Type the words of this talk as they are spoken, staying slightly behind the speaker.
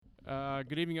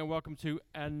Good evening and welcome to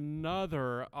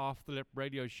another Off the Lip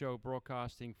radio show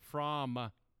broadcasting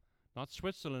from, not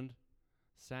Switzerland,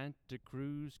 Santa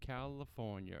Cruz,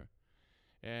 California.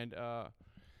 And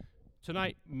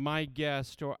tonight, my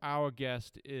guest, or our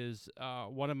guest, is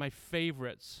one of my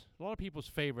favorites, a lot of people's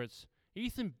favorites,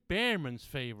 Ethan Behrman's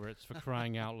favorites, for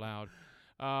crying out loud.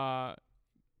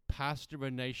 Pastor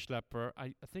Rene Schlaepfer.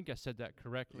 I think I said that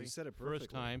correctly. You said it perfectly.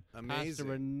 First time. Amazing.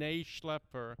 Pastor Rene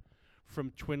Schlaepfer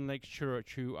from Twin Lakes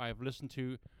Church, who I've listened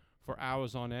to for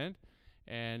hours on end,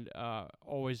 and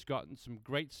always gotten some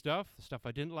great stuff. The stuff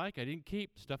I didn't like, I didn't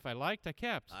keep. The stuff I liked, I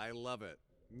kept. I love it.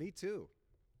 Me too.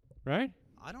 Right?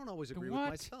 I don't always agree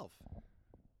What? with myself.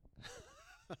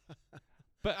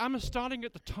 But I'm starting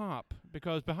at the top,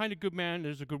 because behind a good man,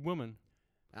 there's a good woman.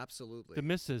 Absolutely. The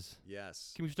missus.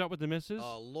 Yes. Can we start with the missus?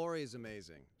 Lori is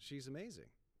amazing. She's amazing.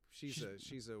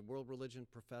 She's a world religion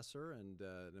professor and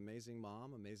an amazing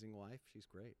mom, amazing wife. She's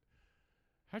great.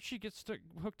 How'd she get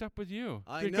hooked up with you?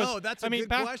 I know, that's a good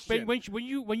question.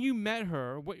 When you met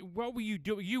her, what were you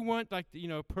doing? You weren't like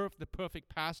the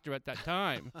perfect pastor at that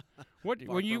time.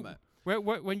 When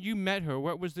you met her,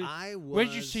 what was the? Where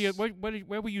did you see it?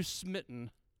 Where were you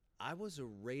smitten? I was a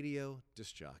radio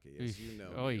disc jockey, as you know.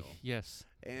 Oh, Neil. yes.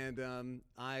 And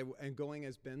I am going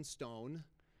as Ben Stone.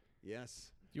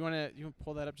 Yes. You want to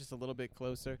pull that up just a little bit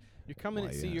closer? You're coming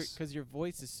and see because your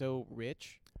voice is so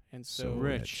rich and so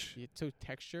rich. It's so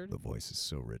textured. The voice is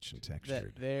so rich and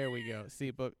textured. There we go. See,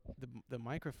 but the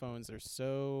microphones are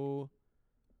so.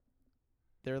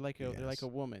 They're like a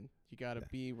woman. You got to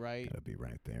be right. Got to be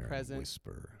right there. Present.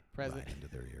 Whisper Present. right into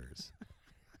their ears,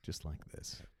 just like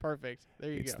this. Perfect. There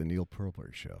you go. It's the Neil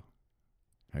Pearlberg Show.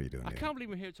 How you doing, I Neil? can't believe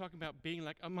we're here talking about being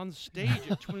like I'm on the stage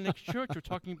at Twin Lakes Church. We're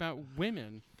talking about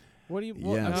women. What do you?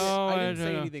 Yes. I didn't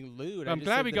say anything lewd. I'm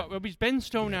glad we got Ben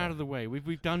Stone out of the way.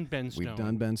 We've done Ben Stone. We've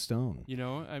done Ben Stone. You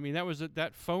know, I mean, that was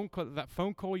that phone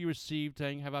call you received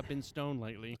saying, "Have I been stoned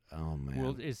lately?" Oh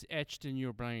man, is etched in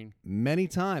your brain. Many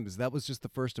times. That was just the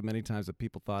first of many times that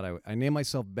people thought I named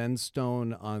myself Ben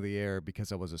Stone on the air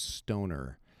because I was a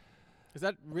stoner. Is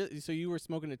that really? So you were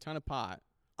smoking a ton of pot?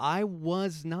 I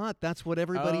was not. That's what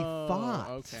everybody thought.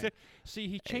 Okay. See,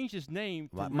 he changed his name.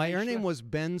 My name was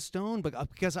Ben Stone, but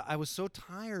because I was so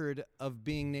tired of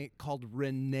being called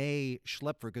Rene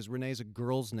Schlaepfer, because Rene is a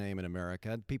girl's name in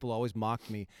America. People always mocked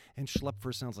me, and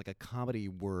Schlaepfer sounds like a comedy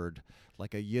word,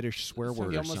 like a Yiddish swear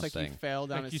word or almost something. Like you fell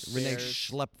down like a Rene stairs.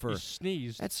 Schlaepfer. You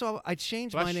sneezed. And so I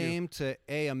changed my name to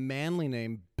a manly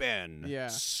name, Ben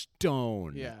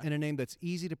Stone, and a name that's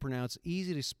easy to pronounce,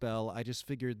 easy to spell. I just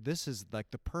figured this is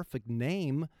like the perfect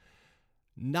name.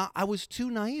 I was too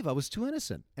naive. I was too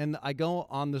innocent. And I go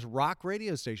on this rock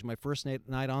radio station, my first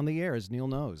night on the air, as Neil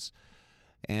knows.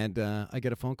 And I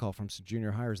get a phone call from some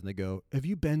junior hires, and they go, "Have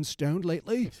you been stoned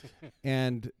lately?"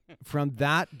 And from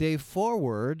that day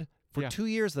forward, for 2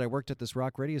 years that I worked at this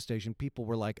rock radio station, people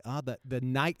were like, the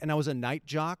night, and I was a night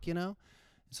jock, you know?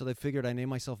 So they figured I named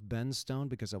myself Ben Stone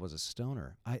because I was a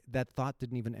stoner. That thought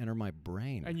didn't even enter my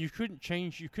brain. And you couldn't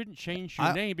change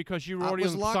your name because you were already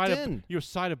on the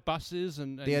side of buses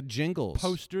and they had jingles,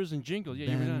 posters and jingles.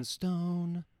 Yeah, Ben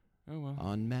Stone. Oh well.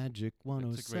 On Magic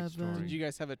 107. Did you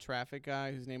guys have a traffic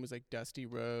guy whose name was like Dusty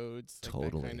Rhodes?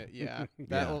 Totally.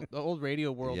 The old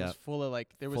radio world was full of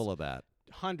full of that.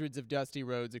 Hundreds of Dusty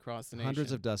Roads across the nation.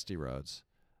 Hundreds of Dusty Roads.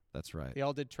 That's right. They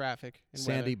all did traffic. And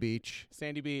Sandy Beach.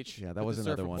 Sandy Beach. Yeah, that was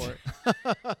another one.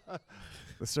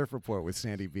 The Surf Report with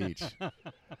Sandy Beach.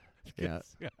 Yeah.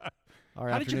 Our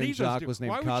afternoon jock was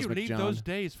named Cosmic John. Why would you leave those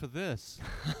days for this?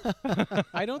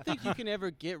 I don't think you can ever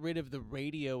get rid of the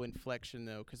radio inflection,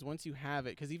 though, because once you have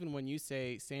it, because even when you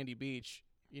say Sandy Beach,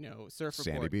 Surf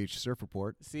Report. Sandy Beach, Surf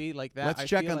Report. See, like that. Let's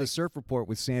check on the Surf Report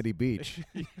with Sandy Beach.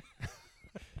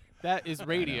 That is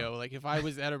radio. Like if I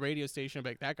was at a radio station, I'd be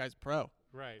like, that guy's pro.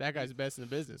 Right. That guy's best in the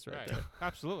business right there.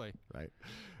 Absolutely. Right.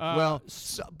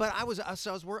 But I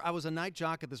was a night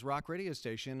jock at this rock radio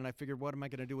station, and I figured, what am I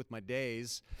going to do with my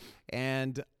days?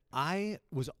 And I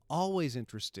was always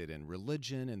interested in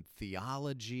religion and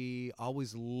theology,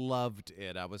 always loved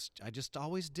it. I just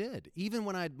always did. Even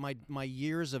when I had my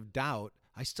years of doubt,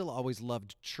 I still always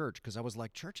loved church because I was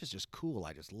like, church is just cool.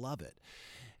 I just love it.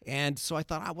 And so I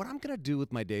thought, what I'm going to do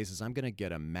with my days is I'm going to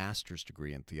get a master's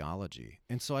degree in theology.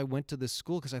 And so I went to this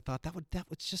school because I thought that would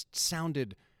just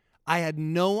sounded. I had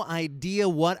no idea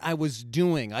what I was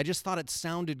doing. I just thought it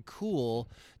sounded cool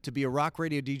to be a rock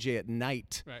radio DJ at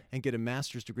night and get a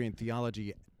master's degree in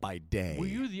theology by day. Were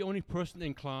you the only person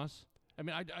in class? I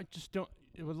mean, I just don't.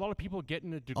 There were a lot of people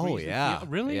getting a degree. Oh, yeah.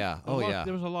 Really? Yeah.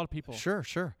 There was a lot of people.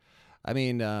 Sure. I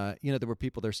mean, there were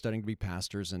people there studying to be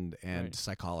pastors and Right.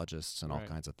 psychologists and all Right.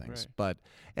 kinds of things. Right.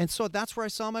 And so that's where I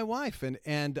saw my wife, and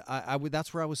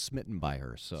that's where I was smitten by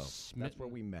her. So that's where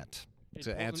Smitten. we met. In To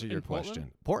Portland- answer in your Portland?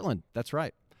 question, Portland. That's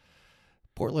right.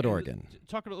 Portland, And Oregon.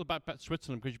 Talk a little about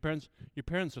Switzerland, because your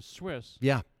parents are Swiss,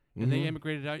 Yeah. and they Mhm.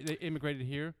 immigrated out. They immigrated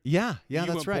here. Yeah, you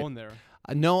that's weren't right. born there.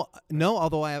 No.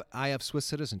 Although I have Swiss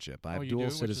citizenship, I have you dual do?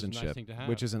 Which is a nice citizenship, thing to have.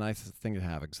 which is a nice thing to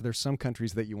have. So there's some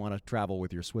countries that you want to travel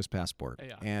with your Swiss passport,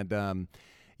 Yeah. and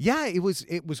it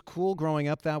was cool growing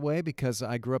up that way because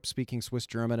I grew up speaking Swiss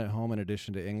German at home in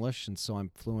addition to English, and so I'm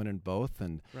fluent in both,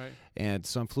 and Right.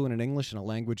 so I'm fluent in English in a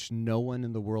language no one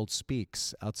in the world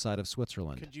speaks outside of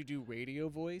Switzerland. Could you do radio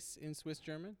voice in Swiss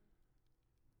German?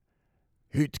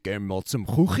 Heute gehen wir zum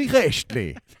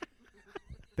Kuchenrestli.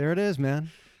 There it is,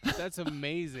 man. That's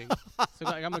amazing. So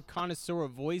like, I'm a connoisseur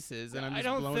of voices, and I'm just I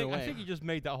don't blown think. away. I think you just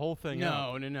made that whole thing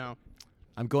up. No.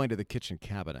 I'm going to the kitchen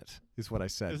cabinet, is what I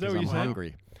said, Is that because what I'm you said?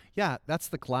 hungry. Yeah, that's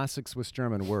the classic Swiss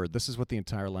German word. This is what the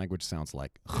entire language sounds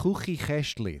like.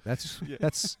 Kuchenrestli. That's Yeah.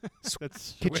 that's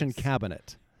That's kitchen Swiss.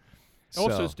 cabinet.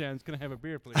 Also, So, Stan's gonna have a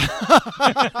beer, please.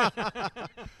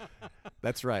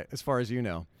 that's right, as far as you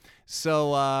know.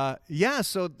 So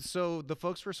so the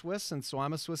folks were Swiss, and so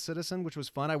I'm a Swiss citizen, which was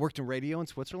fun. I worked in radio in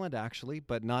Switzerland, actually,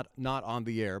 but not on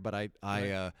the air. But Right.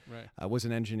 I was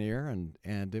an engineer,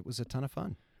 and it was a ton of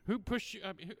fun. Who pushed you?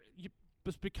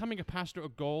 Was becoming a pastor a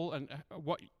goal, and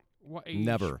what age?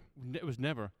 Never. It was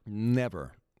never.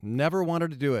 Never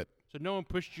wanted to do it. So no one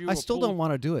pushed you. I or still pulled- don't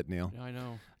want to do it, Neil. I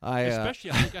know. I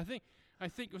Especially, I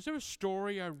think was there a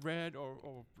story I read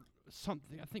or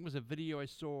something? I think it was a video I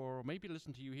saw, or maybe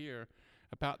listened to you here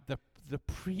about the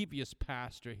previous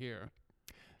pastor here.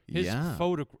 His yeah.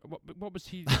 photo. What was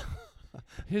he?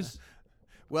 his.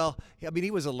 Well, I mean,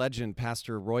 he was a legend,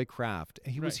 Pastor Roy Kraft.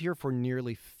 He was Right. here for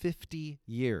nearly 50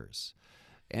 years.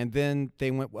 And then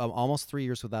they went almost 3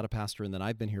 years without a pastor, and then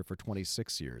I've been here for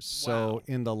 26 years. Wow. So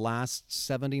in the last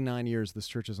 79 years, this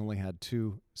church has only had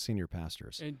 2 senior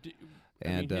pastors.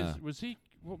 And was he?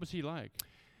 What was he like?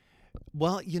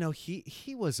 Well,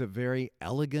 he was a very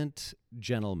elegant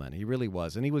gentleman. He really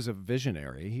was. And he was a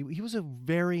visionary. He was a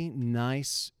very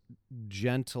nice,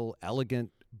 gentle,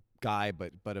 elegant guy,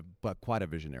 but quite a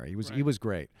visionary. He Right. was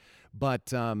great.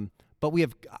 But we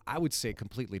have, I would say,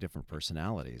 completely different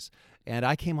personalities. And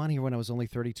I came on here when I was only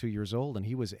 32 years old, and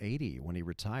he was 80 when he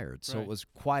retired. So Right. it was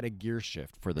quite a gear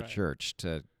shift for the Right. church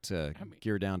to How many-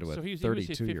 gear down to So a he was here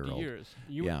 32-year-old. 50 years.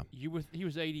 You, Yeah. He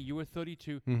was 80. You were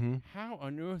 32. Mm-hmm. How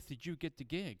on earth did you get the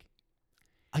gig?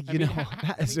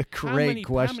 That is a great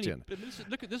question.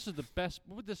 This is the best.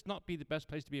 Would this not be the best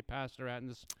place to be a pastor at in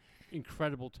this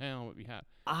incredible town that we have?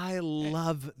 I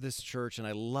love this church and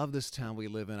I love this town we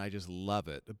live in. I just love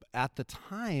it. At the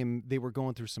time, they were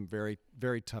going through some very,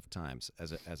 very tough times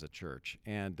as a church.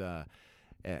 And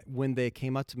when they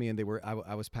came up to me and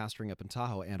I was pastoring up in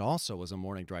Tahoe and also was a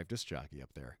morning drive disc jockey up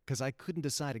there because I couldn't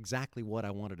decide exactly what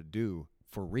I wanted to do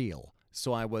for real.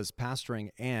 So I was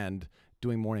pastoring and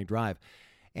doing morning drive.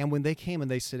 And when they came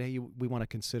and they said, "Hey, we want to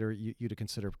consider you to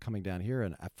consider coming down here,"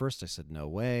 and at first I said, "No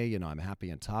way! I'm happy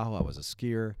in Tahoe. I was a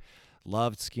skier,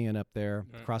 loved skiing up there,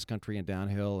 Right. cross country and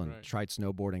downhill, and Right. tried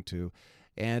snowboarding too."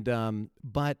 And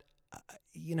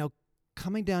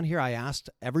coming down here, I asked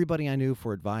everybody I knew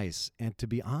for advice, and to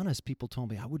be honest, people told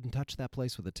me I wouldn't touch that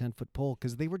place with a 10-foot pole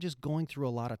because they were just going through a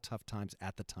lot of tough times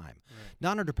at the time, Right.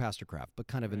 not under Pastor Kraft, but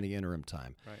kind of in Right. the interim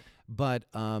time. Right. But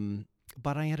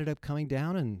I ended up coming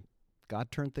down and God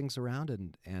turned things around,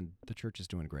 and the church is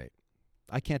doing great.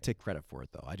 I can't take credit for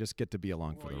it, though. I just get to be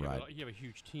along for the ride. You have a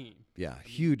huge team. Yeah, I mean,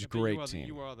 huge, but great team.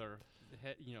 You are the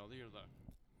head. You're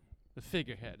the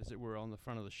figurehead, as it were, on the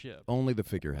front of the ship. Only the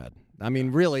figurehead. I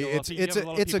mean, really, You have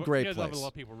it's a great You have a place. lot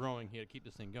of people rowing here to keep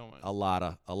this thing going. A lot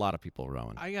of people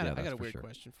rowing. I got that's a for weird sure.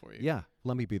 question for you. Yeah,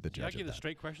 let me be the Did I judge give of the that.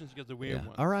 straight questions? Because the weird Yeah.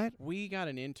 ones. All right. We got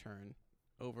an intern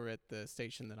over at the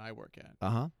station that I work at.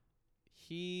 Uh-huh.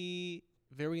 He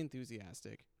very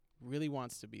enthusiastic, really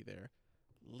wants to be there.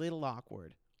 Little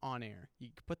awkward on air. You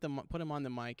put him on the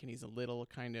mic and he's a little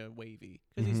kind of wavy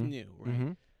because he's Mhm. new, right?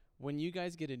 Mhm. When you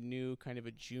guys get a new kind of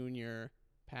a junior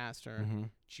pastor, Mhm.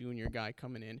 junior guy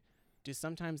coming in, do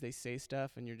sometimes they say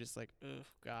stuff and you're just like, oh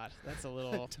God, that's a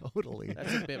little, Totally.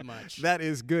 that's a bit much. That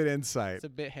is good insight. It's a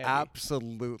bit heavy.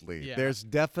 Absolutely. Yeah. There's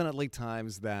definitely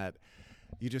times that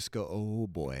you just go, "Oh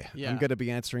boy, Yeah. I'm going to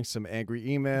be answering some angry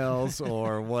emails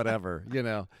or whatever."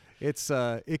 It's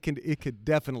it could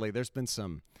definitely. There's been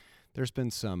some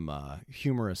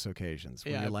humorous occasions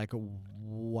when Yeah. you're like,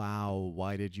 "Wow,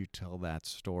 why did you tell that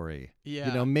story?"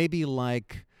 Yeah. Maybe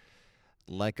like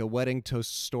like a wedding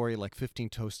toast story, like 15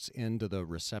 toasts into the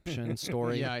reception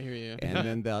story. Yeah, I hear you. And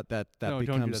then that No, don't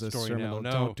do becomes that a story sermon. now.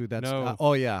 No, Don't do that. no.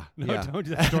 Oh yeah, No, yeah. don't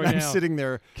do that story And I'm now. sitting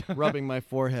there rubbing my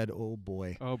forehead. Oh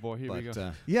boy. Oh boy, here we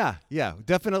go. Yeah,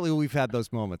 definitely we've had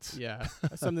those moments. Yeah,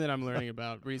 something that I'm learning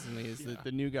about recently is that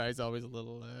the new guy's always a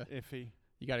little Iffy.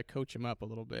 You got to coach him up a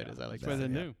little bit, as I like That's to why say. they're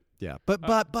new. Yeah, but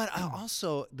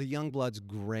also the young blood's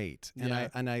great,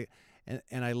 and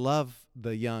I love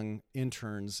the young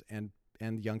interns and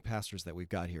young pastors that we've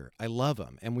got here. I love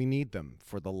them, and we need them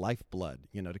for the lifeblood,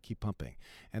 to keep pumping.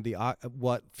 And the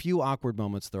what few awkward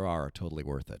moments there are totally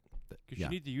worth it. Because you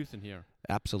need the youth in here.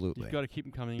 Absolutely. You've got to keep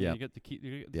them coming. Yep. You get the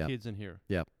kids in here.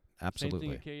 Yep, absolutely.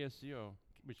 Same thing at KSCO,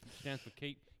 which stands for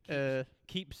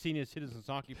Keep Senior Citizens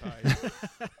Occupied.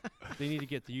 They need to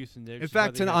get the youth in there. In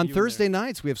fact, on Thursday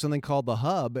nights we have something called the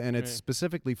Hub, and it's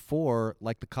specifically for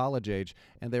like the college age,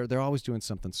 and they're always doing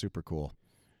something super cool.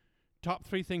 Top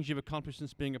 3 things you've accomplished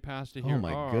since being a pastor here. Oh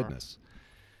my goodness!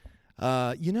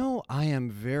 I am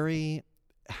very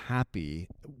happy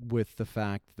with the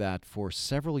fact that for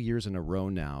several years in a row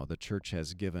now, the church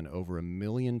has given over 1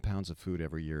 million pounds of food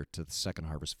every year to the Second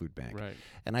Harvest Food Bank. Right.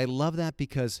 And I love that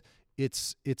because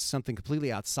it's something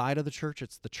completely outside of the church.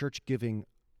 It's the church giving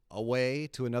away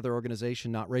to another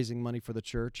organization, not raising money for the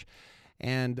church.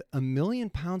 And 1 million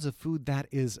pounds of food, that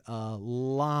is a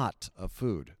lot of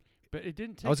food. But it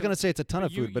didn't take I was going to say it's a ton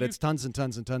of food, but you it's tons and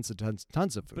tons and tons and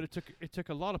tons of food. But it took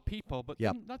a lot of people, but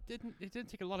Yep. it didn't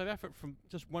take a lot of effort from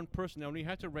just one person. They only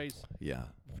had to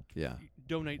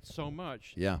donate so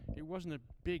much. Yeah. It wasn't a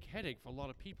big headache for a lot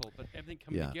of people, but everything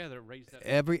coming together raised that.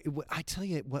 I tell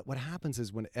you what happens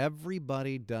is when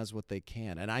everybody does what they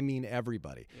can, and I mean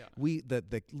everybody. Yeah.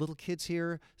 The little kids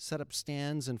here set up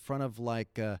stands in front of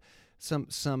like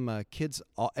some kids.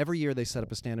 Every year they set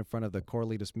up a stand in front of the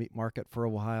Corralitos Meat Market for a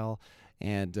while,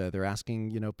 and they're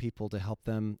asking people to help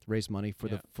them raise money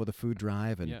for the food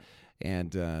drive,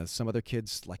 and some other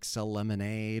kids like sell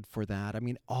lemonade for that. I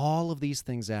mean, all of these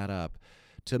things add up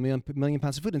to 1 million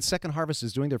pounds of food. And Second Harvest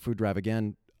is doing their food drive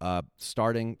again,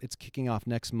 starting. It's kicking off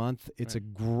next month. It's a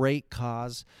great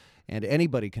cause, and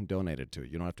anybody can donate it to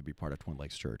it. You don't have to be part of Twin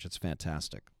Lakes Church. It's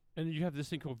fantastic. And you have this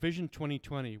thing called Vision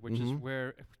 2020, which is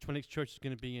where Twin Lakes Church is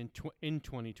going to be in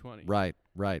 2020. Right.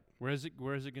 Where is it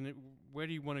going to? Where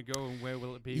do you want to go, and where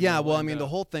will it be? Yeah, well, I mean, the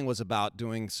whole thing was about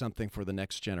doing something for the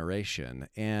next generation,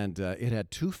 and it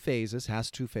had 2 phases. Has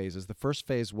 2 phases. The first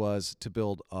phase was to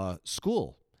build a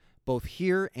school, both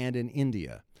here and in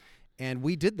India. And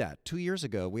we did that 2 years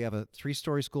ago. We have a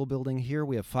 3-story school building here.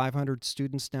 We have 500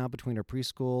 students now between our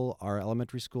preschool, our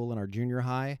elementary school, and our junior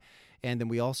high. And then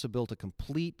we also built a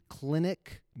complete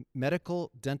clinic, medical,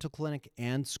 dental clinic,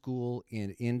 and school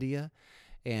in India.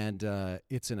 And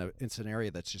it's an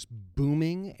area that's just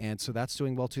booming, and so that's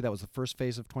doing well too. That was the first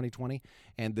phase of 2020.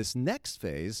 And this next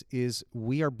phase is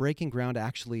we are breaking ground.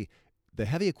 Actually, the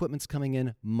heavy equipment's coming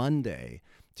in Monday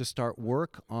to start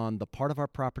work on the part of our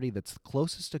property that's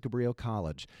closest to Cabrillo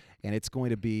College, and it's going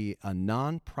to be a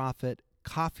nonprofit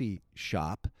coffee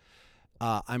shop.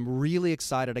 I'm really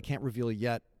excited. I can't reveal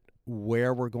yet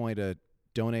where we're going to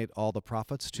donate all the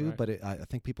profits to, but I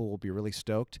think people will be really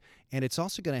stoked. And it's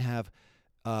also going to have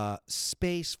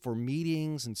space for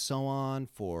meetings and so on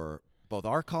for both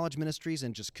our college ministries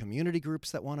and just community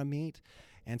groups that want to meet.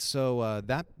 And so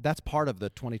that's part of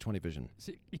the 2020 vision.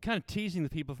 See, you're kind of teasing the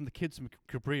people from the kids from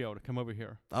Cabrillo to come over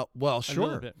here. Well, sure. A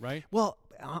little bit, right? Well,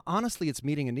 honestly, it's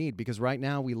meeting a need because right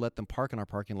now we let them park in our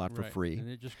parking lot for free. And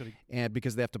they're just gonna and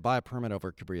because they have to buy a permit over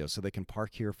at Cabrillo, so they can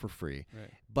park here for free.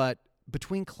 Right. But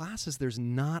between classes, there's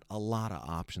not a lot of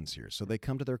options here. So they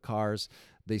come to their cars,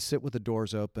 they sit with the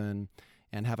doors open,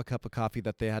 and have a cup of coffee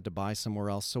that they had to buy somewhere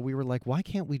else. So we were like, why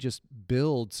can't we just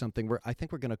build something where I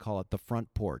think we're going to call it the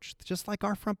front porch, just like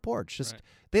our front porch. Just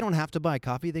they don't have to buy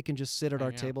coffee. They can just sit at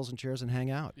our tables and chairs and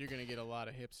hang out. You're going to get a lot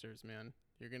of hipsters, man.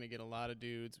 You're going to get a lot of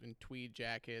dudes in tweed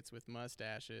jackets with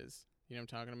mustaches. You know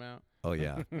what I'm talking about? Oh,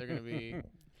 yeah. They're going to be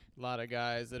a lot of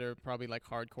guys that are probably like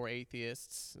hardcore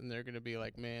atheists, and they're going to be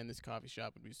like, man, this coffee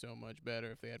shop would be so much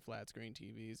better if they had flat screen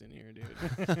TVs in here,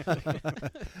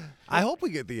 dude. I hope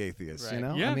we get the atheists, you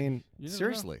know? Yeah. I mean,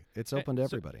 seriously, it's open to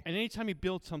everybody. And anytime you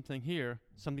build something here,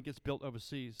 something gets built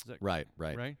overseas. Is that Right.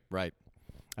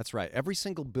 That's right. Every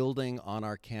single building on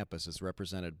our campus is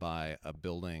represented by a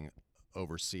building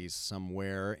overseas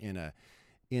somewhere in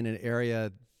an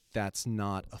area that's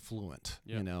not affluent,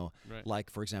 like,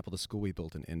 for example, the school we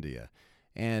built in India.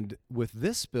 And with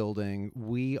this building,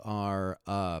 we are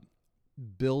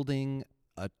building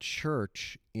a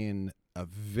church in a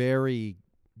very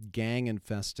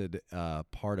gang-infested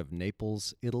part of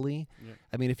Naples, Italy. Yeah.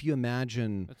 I mean, if you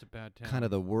imagine That's a bad town. kind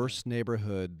of the worst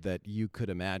neighborhood that you could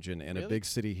imagine in a Really? big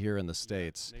city here in the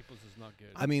States. Naples is not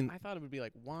good. I mean, I thought it would be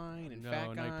like wine and no, fat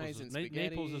Naples guys is, and Na- spaghetti.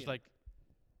 Naples is and- like,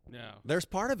 no. there's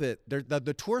part of it.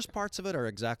 The tourist parts of it are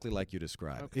exactly like you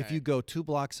described. If Okay. you go 2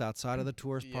 blocks outside of the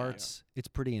tourist Yeah. parts, it's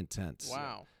pretty intense.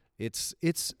 Wow.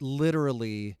 It's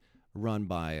literally run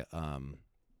by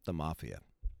the mafia.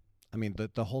 I mean,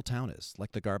 the whole town is,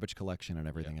 like the garbage collection and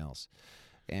everything else.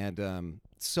 And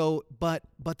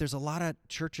but there's a lot of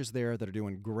churches there that are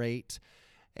doing great.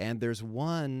 And there's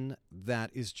one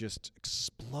that is just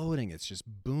exploding. It's just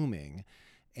booming.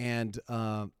 And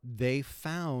they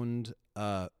found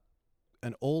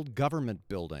an old government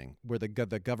building where the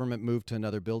government moved to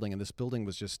another building, and this building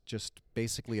was just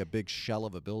basically a big shell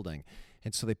of a building.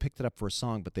 And so they picked it up for a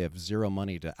song, but they have zero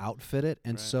money to outfit it.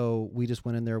 And Right. so we just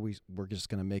went in there. We're just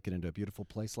going to make it into a beautiful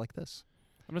place like this.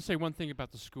 I'm going to say one thing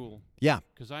about the school, Yeah.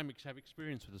 because I have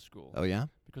experience with the school. Oh, yeah?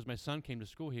 Because my son came to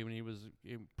school here when he was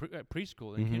in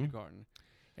preschool and Mhm. kindergarten.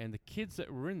 And the kids that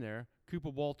were in there, Cooper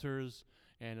Walters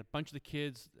and a bunch of the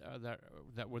kids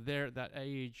that were there at that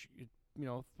age,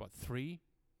 what, 3,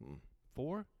 Mm.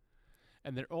 4?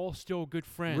 And they're all still good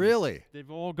friends. Really? They've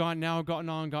all got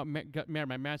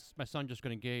married. My son just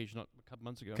got engaged not a couple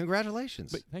months ago.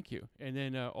 Congratulations. But thank you. And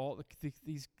then all the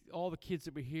kids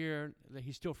that were here that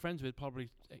he's still friends with, probably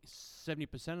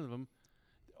 70% of them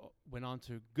went on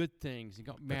to good things and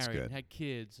got That's married good. and had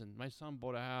kids. And my son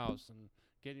bought a house and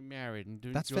getting married and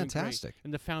doing. That's doing great. fantastic.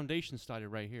 And the foundation started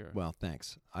right here. Well,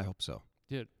 thanks. I hope so.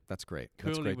 Did That's great.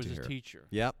 That's Curly great was to his hear. teacher.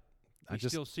 Yep. We I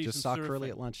still see just some saw Curly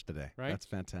surfing, at lunch today. right? That's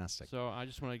fantastic. So I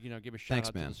just want to give a shout Thanks,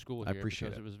 out man. to the school I here appreciate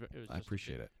because it. it was I just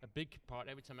appreciate it. a big part.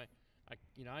 Every time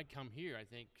I come here, I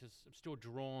think because I'm still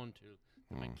drawn to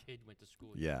that my kid went to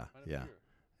school. here, Yeah, right up yeah. here.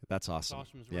 That's It's awesome.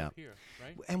 awesome. Is right Yeah. up here,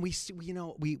 right? And we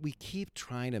keep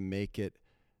trying to make it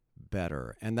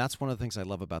better, and that's one of the things I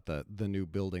love about the new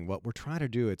building. What we're trying to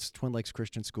do, it's Twin Lakes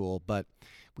Christian School, but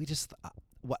we just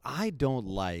what I don't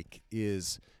like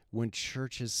is when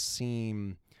churches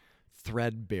seem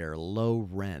threadbare, low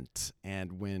rent,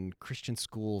 and when Christian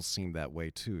schools seem that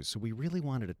way too. So we really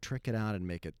wanted to trick it out and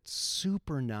make it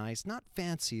super nice, not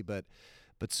fancy, but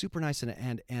super nice,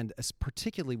 and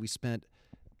particularly we spent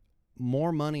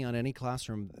more money on any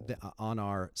classroom on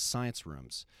our science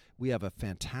rooms. We have a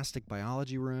fantastic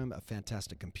biology room, a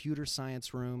fantastic computer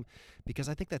science room, because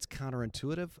I think that's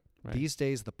counterintuitive. Right. These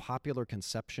days, the popular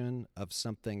conception of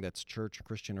something that's church,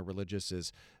 Christian, or religious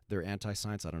is they're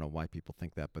anti-science. I don't know why people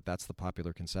think that, but that's the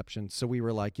popular conception. So we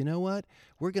were like, you know what?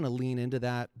 We're going to lean into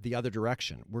that the other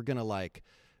direction. We're going to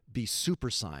be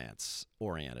super science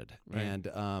oriented. Right.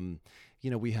 And,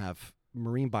 we have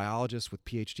marine biologists with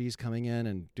PhDs coming in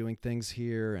and doing things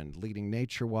here and leading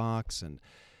nature walks, and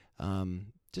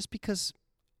just because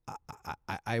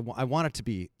I want it to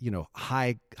be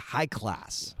high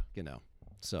class,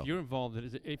 So If you're involved in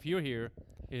it, if you're here,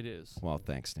 it is. well,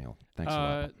 thanks, Neil. Thanks a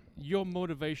lot. Your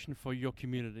motivation for your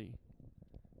community.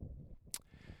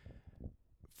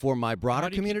 For my broader How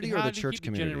do you community keep, or how the do you church keep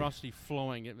community? The generosity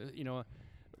flowing.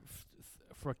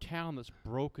 For a town that's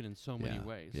broken in so many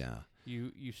ways. Yeah.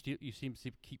 You seem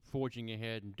to keep forging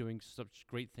ahead and doing such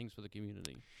great things for the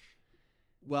community.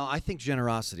 Well, I think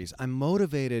generosities. I'm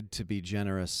motivated to be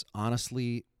generous,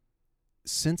 honestly,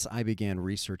 since I began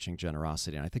researching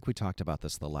generosity. And I think we talked about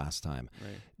this the last time.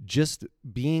 Right. Just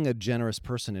being a generous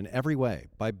person in every way,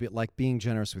 like being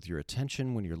generous with your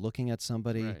attention when you're looking at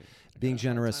somebody, Right. being got a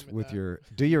hard generous time with that. your.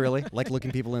 Do you really like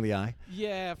looking people in the eye?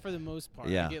 Yeah, for the most part.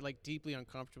 Yeah. I get deeply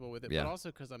uncomfortable with it, Yeah. but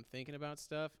also because I'm thinking about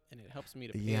stuff and it helps me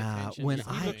to pay Yeah. attention. When to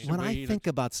I something. when way I you think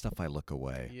about stuff, I look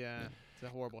away. Yeah, it's a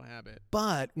horrible habit.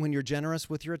 But when you're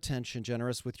generous with your attention,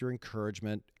 generous with your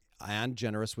encouragement, and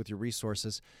generous with your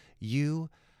resources, you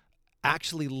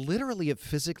actually literally it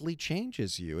physically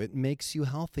changes you. It makes you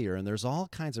healthier. And there's all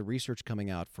kinds of research coming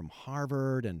out from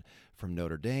Harvard and from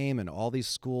Notre Dame and all these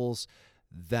schools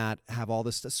that have all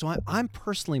this stuff. So I'm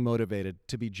personally motivated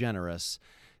to be generous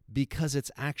because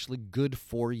it's actually good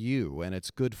for you and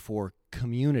it's good for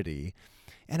community.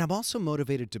 And I'm also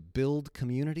motivated to build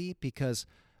community because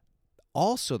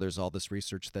also there's all this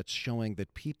research that's showing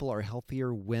that people are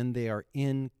healthier when they are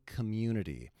in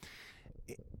community.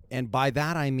 And by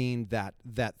that I mean that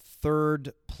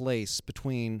third place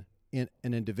between an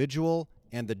individual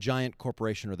and the giant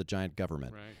corporation or the giant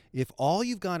government. Right. If all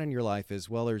you've got in your life is,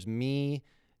 well, there's me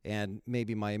and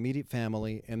maybe my immediate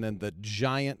family and then the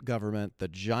giant government, the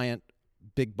giant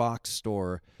big box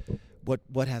store,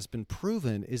 what has been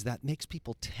proven is that makes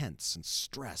people tense and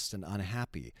stressed and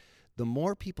unhappy. the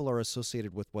more people are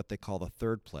associated with what they call the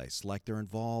third place, like they're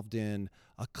involved in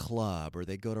a club or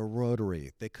they go to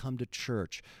Rotary, they come to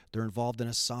church, they're involved in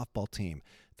a softball team.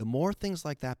 The more things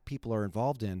like that people are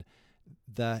involved in,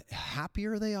 the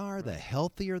happier they are, the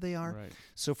healthier they are. Right.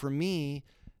 So for me,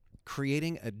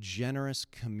 creating a generous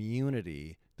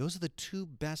community, those are the two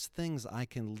best things I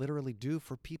can literally do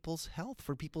for people's health,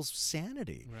 for people's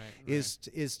sanity, is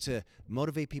to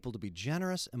motivate people to be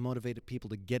generous and motivate people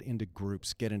to get into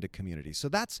groups, get into communities. So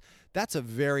that's a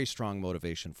very strong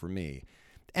motivation for me.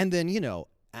 And then,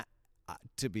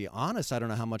 to be honest, I don't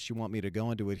know how much you want me to go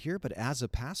into it here, but as a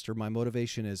pastor, my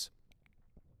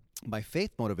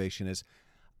faith motivation is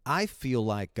I feel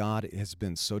like God has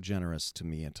been so generous to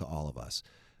me and to all of us.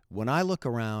 When I look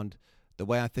around, the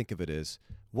way I think of it is,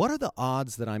 what are the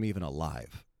odds that I'm even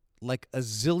alive? Like a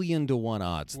zillion to one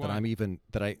odds that I'm even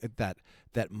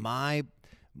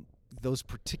those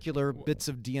particular bits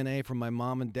of DNA from my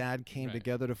mom and dad came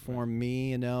together to form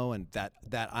me, and that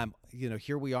I'm,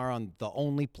 here we are on the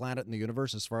only planet in the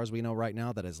universe, as far as we know right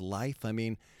now, that has life. I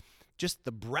mean, just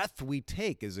the breath we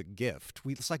take is a gift.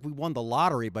 It's like we won the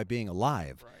lottery by being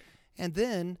alive. Right. And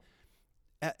then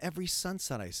every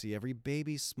sunset I see, every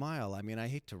baby smile. I mean, I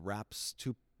hate to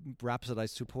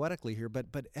rhapsodize too poetically here,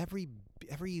 but every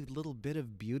little bit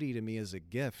of beauty to me is a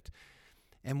gift.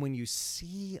 And when you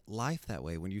see life that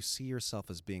way, when you see yourself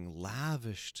as being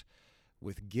lavished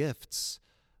with gifts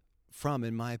from,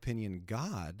 in my opinion,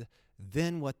 God,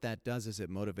 then what that does is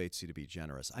it motivates you to be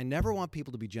generous. I never want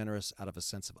people to be generous out of a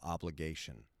sense of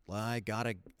obligation. Well, I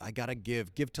gotta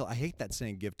give till. I hate that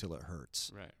saying, give till it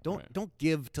hurts. Right. Don't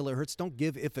give till it hurts. Don't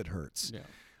give if it hurts. Yeah.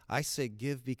 I say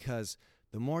give because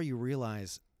the more you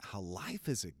realize how life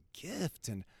is a gift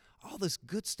and all this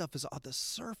good stuff is all the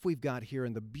surf we've got here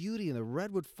and the beauty and the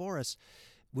redwood forest.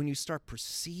 When you start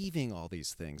perceiving all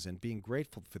these things and being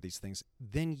grateful for these things,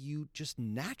 then you just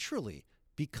naturally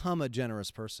become a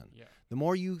generous person. Yeah. The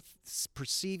more you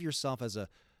perceive yourself as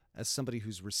somebody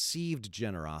who's received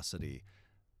generosity,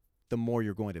 the more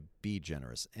you're going to be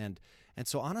generous. And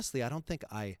so honestly, I don't think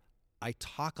I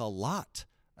talk a lot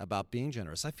about being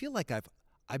generous. I feel like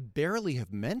I barely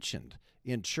have mentioned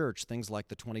in church things like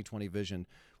the 2020 vision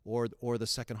or the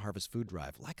Second Harvest Food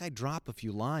Drive. Like I drop a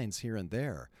few lines here and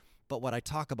there, but what I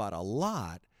talk about a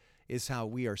lot is how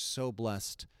we are so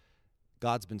blessed.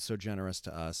 God's been so generous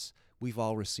to us. We've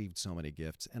all received so many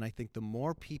gifts, and I think the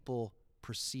more people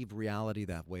perceive reality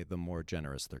that way, the more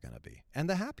generous they're going to be, and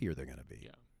the happier they're going to be.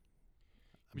 Yeah.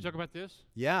 Can we talk about this?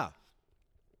 Yeah.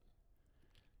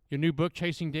 Your new book,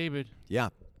 Chasing David. Yeah.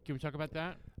 Can we talk about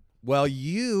that? Well,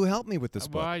 you helped me with this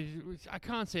book. Well, I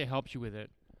can't say I helped you with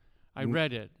it. I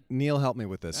read it. Neil helped me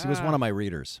with this. He was one of my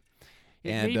readers.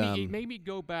 It made me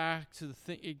go back to the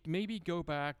thing. It made me go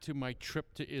back to my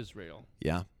trip to Israel.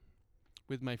 Yeah.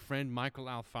 With my friend Michael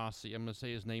Alfasi. I'm going to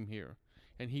say his name here.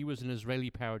 And he was an Israeli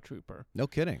paratrooper. No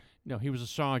kidding. No, he was a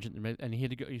sergeant, and he had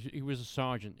to go. He was a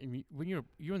sergeant. And when you're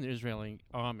in the Israeli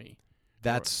army,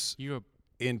 that's you're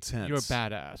intense. You're a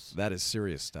badass. That is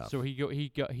serious stuff. So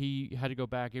he had to go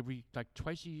back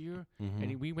twice a year,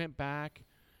 and we went back.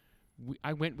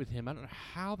 I went with him. I don't know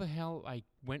how the hell I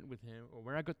went with him, or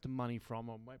where I got the money from,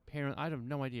 or my parents. I have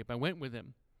no idea, but I went with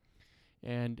him,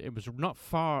 and it was not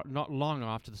long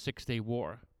after the 6-Day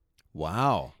War.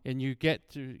 Wow! And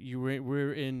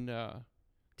we're in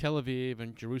Tel Aviv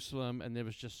and Jerusalem, and there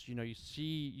was just you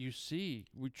see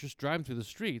we're just driving through the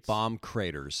streets, bomb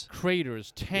craters,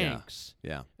 tanks,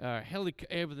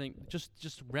 everything,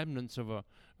 just remnants of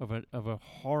a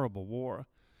horrible war,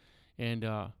 and.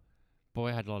 Boy,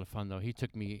 I had a lot of fun though. He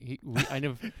took me. I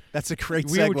never. That's a great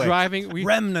we segue. Were driving.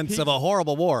 Remnants of a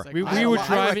horrible war. We were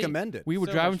driving. I recommend it. We were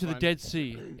So driving much to the fun. Dead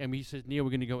Sea, and we said, "Neil, we're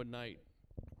going to go at night."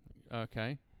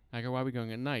 Okay. I go, "Why are we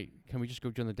going at night? Can we just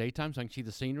go during the daytime so I can see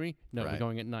the scenery?" No, we're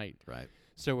going at night. Right.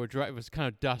 So we're driving. It was kind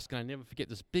of dusk, and I never forget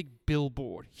this big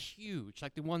billboard, huge,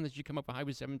 like the one that you come up on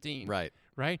Highway 17. Right.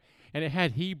 Right. And it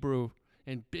had Hebrew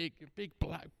and big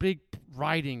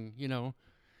writing, And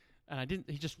I didn't.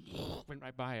 He just went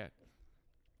right by it.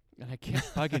 And it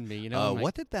kept bugging me,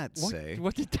 What did that say?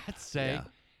 What did that say? Yeah.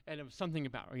 And it was something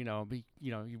about,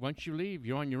 once you leave,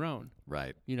 you're on your own.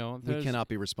 Right. We cannot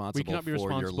be responsible for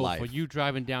your life. For you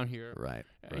driving down here. Right.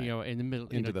 In the middle.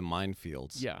 Into the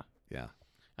minefields. Yeah. Yeah.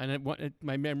 And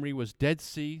my memory was Dead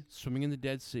Sea, swimming in the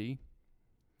Dead Sea.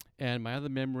 And my other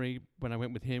memory when I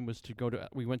went with him was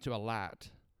we went to Eilat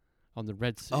on the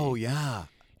Red Sea. Oh, yeah.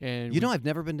 And I've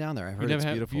never been down there. I've heard it's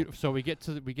beautiful. So we get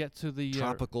to the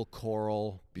tropical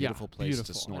coral, beautiful place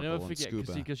to snorkel I never and forget,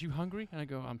 scuba. He goes, "You hungry?" And I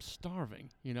go, "I'm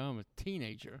starving. I'm a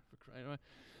teenager."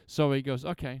 So he goes,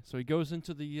 "Okay." So he goes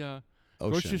into the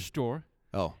grocery store,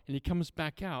 Oh. And he comes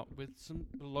back out with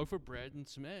a loaf of bread and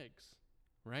some eggs,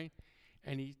 right?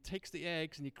 And he takes the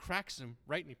eggs and he cracks them,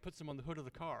 right? And he puts them on the hood of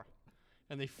the car.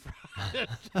 And they fried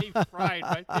they fried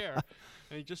right there.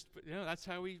 And he just, that's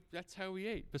how he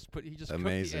ate. He just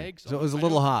Amazing. cooked the eggs. So it was a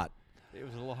little hot. It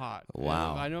was a little hot.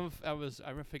 Wow. I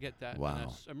never forget that. Wow.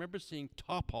 And I remember seeing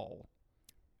Topol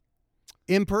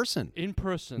In person.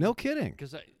 No kidding.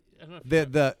 Because I don't know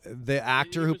if The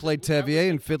actor who played Tevier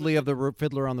in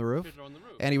Fiddler on the Roof.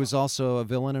 And he was also a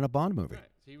villain in a Bond movie. Right.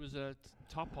 He was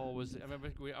Topol was. I remember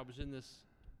I was in this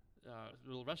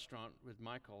little restaurant with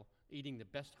Michael eating the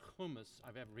best hummus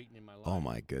I've ever eaten in my life. Oh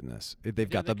my goodness. They've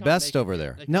got they the can't best make it over here.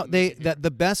 there. They No, can't make it here.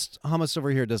 the best hummus over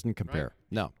here doesn't compare. Right?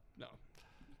 No. No.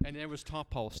 And there was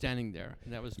Topol standing there,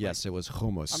 and that was Yes, it was I'm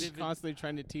hummus. just constantly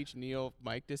trying to teach Neil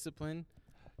mic discipline.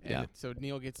 And Yeah. so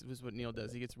this is what Neil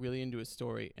does. He gets really into a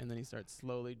story, and then he starts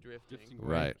slowly drifting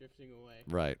Right. drifting away.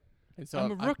 Right. And so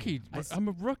I'm a rookie. I s- I'm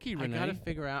a rookie, I Renee. gotta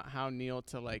figure out how Neil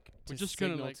to We're to just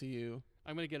gonna, signal like- to you.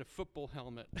 I'm gonna get a football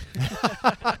helmet.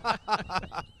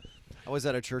 I was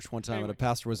at a church one time, and a Anyway.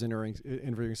 pastor was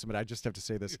interviewing somebody. I just have to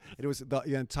say this. It was the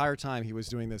entire time he was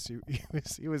doing this.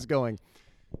 He was going.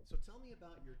 So tell me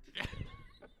about your trip.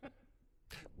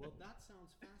 Well, that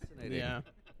sounds fascinating. Yeah.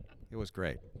 It was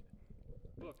great.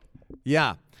 Look.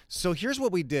 Yeah. So here's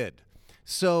what we did.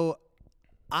 So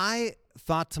I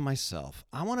thought to myself,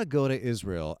 I want to go to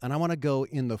Israel, and I want to go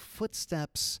in the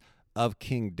footsteps of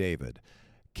King David.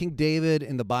 King David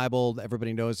in the Bible,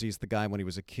 everybody knows he's the guy when he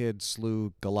was a kid,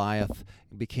 slew Goliath,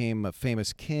 became a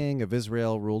famous king of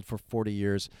Israel, ruled for 40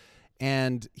 years.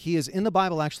 And he is in the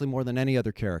Bible actually more than any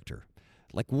other character,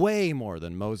 like way more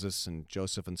than Moses and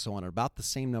Joseph and so on, about the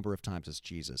same number of times as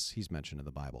Jesus. He's mentioned in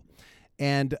the Bible.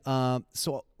 And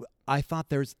so I thought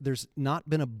there's not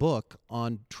been a book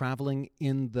on traveling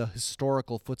in the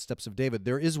historical footsteps of David.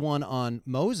 There is one on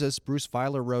Moses. Bruce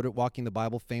Feiler wrote it, Walking the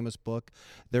Bible, famous book.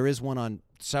 There is one on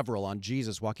several on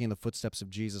Jesus, Walking in the Footsteps of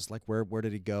Jesus, like where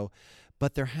did he go?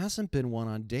 But there hasn't been one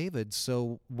on David.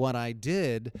 So what I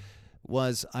did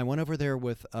was I went over there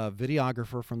with a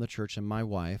videographer from the church and my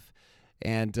wife,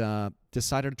 and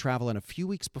decided to travel. And a few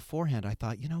weeks beforehand, I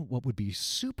thought, what would be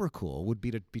super cool would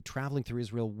be to be traveling through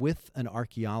Israel with an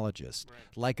archaeologist,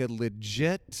 like a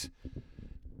legit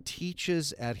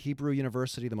teaches at Hebrew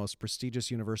University, the most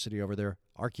prestigious university over there,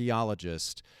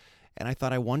 archaeologist. And I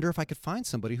thought, I wonder if I could find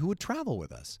somebody who would travel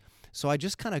with us. So I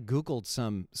just kind of Googled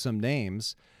some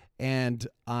names, and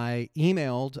I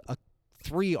emailed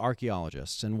 3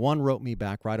 archaeologists, and one wrote me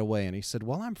back right away, and he said,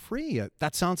 well, I'm free.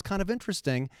 That sounds kind of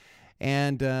interesting.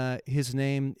 And his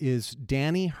name is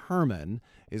Danny Herman.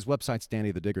 His website's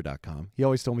DannyTheDigger.com. He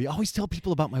always told me, always tell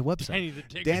people about my website.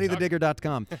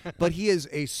 DannyTheDigger.com. But he is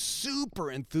a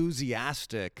super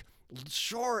enthusiastic,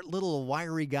 short, little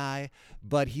wiry guy,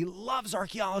 but he loves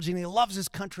archaeology and he loves his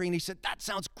country. And he said, that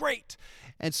sounds great.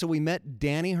 And so we met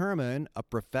Danny Herman, a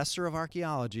professor of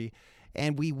archaeology,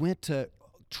 and we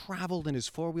traveled in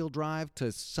his 4-wheel drive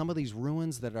to some of these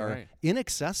ruins that are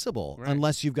inaccessible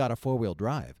unless you've got a 4-wheel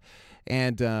drive.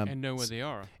 And know where they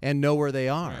are. And know where they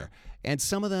are. Right. And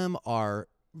some of them are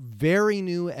very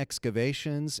new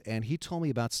excavations, and he told me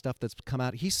about stuff that's come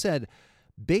out. He said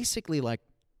basically like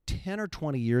 10 or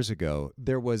 20 years ago,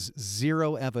 there was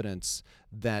zero evidence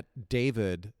that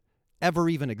David ever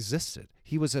even existed.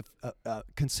 He was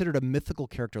considered a mythical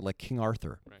character like King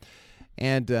Arthur. Right.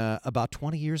 And about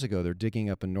 20 years ago, they're digging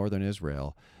up in northern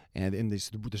Israel, and in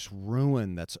this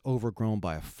ruin that's overgrown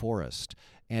by a forest.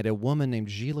 And a woman named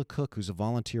Gila Cook, who's a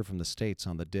volunteer from the States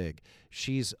on the dig,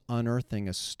 she's unearthing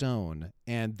a stone,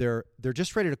 and they're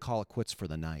just ready to call it quits for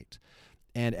the night.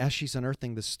 And as she's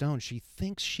unearthing the stone, she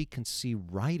thinks she can see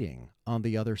writing on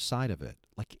the other side of it,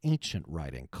 like ancient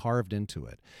writing carved into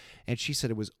it. And she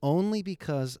said it was only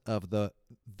because of the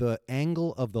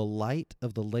angle of the light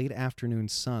of the late afternoon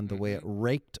sun, the way it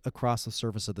raked across the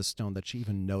surface of the stone, that she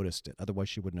even noticed it. Otherwise,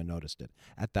 she wouldn't have noticed it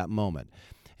at that moment.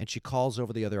 And she calls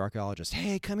over the other archaeologist,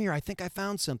 hey, come here, I think I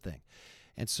found something.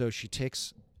 And so she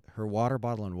takes her water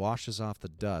bottle and washes off the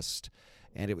dust.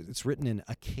 And it's written in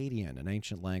Akkadian, an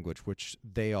ancient language, which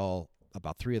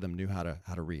about 3 of them knew how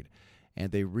to read.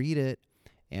 And they read it,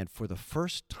 and for the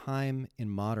first time in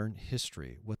modern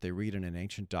history, what they read in an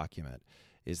ancient document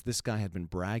is this guy had been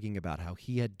bragging about how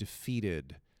he had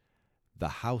defeated the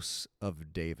house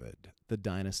of David, the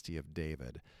dynasty of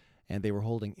David. And they were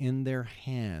holding in their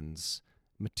hands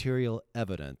material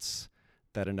evidence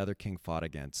that another king fought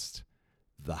against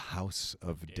the house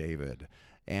of David.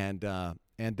 And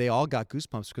they all got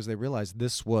goosebumps because they realized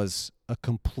this was a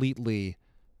completely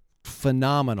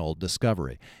phenomenal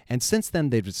discovery. And since then,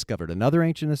 they've discovered another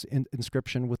ancient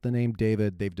inscription with the name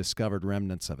David. They've discovered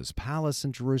remnants of his palace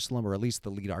in Jerusalem, or at least the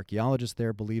lead archaeologist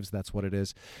there believes that's what it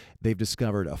is. They've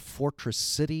discovered a fortress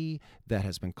city that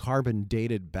has been carbon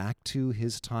dated back to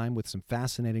his time with some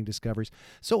fascinating discoveries.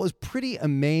 So it was pretty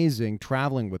amazing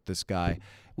traveling with this guy.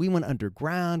 We went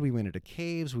underground. We went into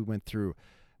caves. We went through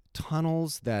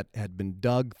tunnels that had been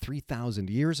dug 3,000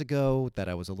 years ago that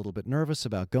I was a little bit nervous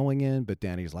about going in, but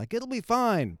Danny's like, it'll be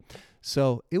fine.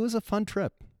 So it was a fun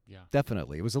trip. Yeah.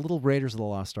 Definitely. It was a little Raiders of the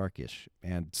Lost Ark-ish.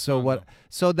 And so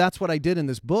that's what I did in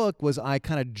this book was I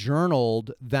kind of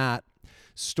journaled that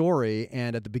story,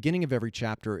 and at the beginning of every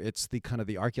chapter it's the kind of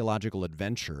the archaeological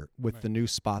adventure with the new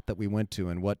spot that we went to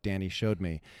and what Danny showed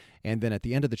me. And then at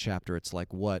the end of the chapter it's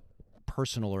like what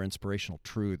personal or inspirational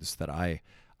truths that I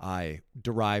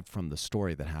derived from the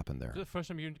story that happened there. Is it the first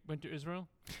time you went to Israel?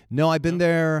 No, I've been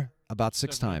there about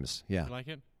 6 times. Yeah. You like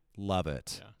it? Love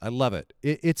it. Yeah. I love it.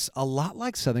 It's a lot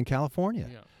like Southern California.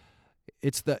 Yeah.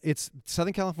 It's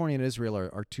Southern California and Israel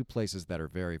are two places that are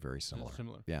very, very similar.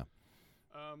 Similar. Yeah.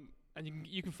 And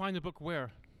you can find the book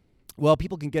where? Well,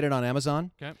 people can get it on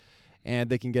Amazon. Okay. And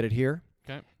they can get it here.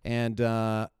 Okay.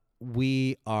 And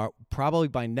we are probably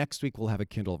by next week we'll have a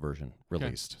Kindle version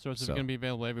released. So it's going to be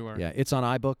available everywhere. Yeah, it's on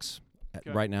iBooks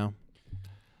right now.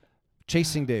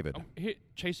 Chasing David.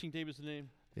 Chasing David's the name.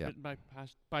 Yeah. Written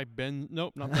by Ben.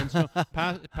 Nope, not Ben Stone.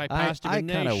 By Pastor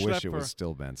Rene. I kind of wish it Schlaepfer. was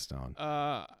still Ben Stone.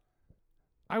 I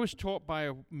was taught by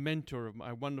a mentor of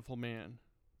my wonderful man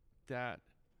that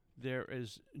there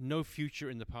is no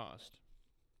future in the past.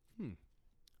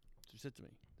 He said to me,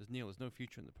 there's no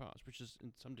future in the past, which is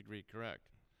in some degree correct.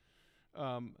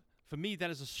 For me, that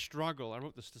is a struggle. I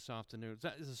wrote this afternoon.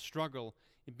 That is a struggle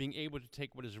in being able to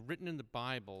take what is written in the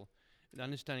Bible and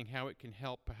understanding how it can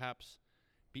help perhaps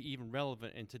be even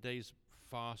relevant in today's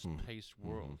fast-paced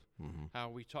world. Mm-hmm.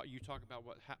 How you talk about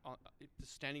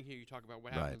standing here, you talk about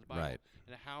what happened in the Bible,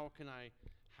 and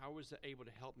how is it able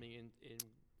to help me in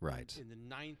the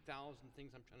 9,000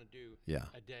 things I'm trying to do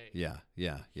a day.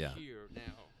 Yeah. Here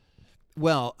now.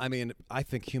 Well, I mean, I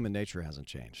think human nature hasn't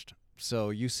changed. So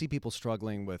you see people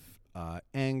struggling with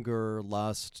anger,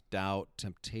 lust, doubt,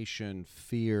 temptation,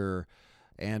 fear,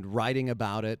 and writing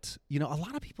about it. You know, a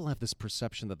lot of people have this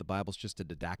perception that the Bible's just a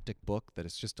didactic book, that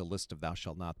it's just a list of thou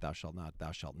shalt not, thou shalt not,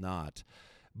 thou shalt not.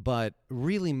 But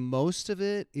really most of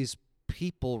it is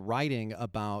people writing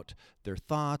about their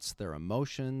thoughts, their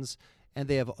emotions, and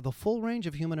they have the full range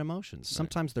of human emotions. Right.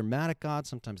 Sometimes they're mad at God,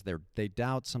 sometimes they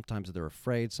doubt, sometimes they're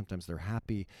afraid, sometimes they're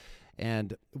happy.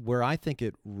 And where I think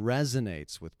it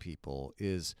resonates with people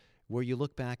is where you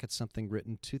look back at something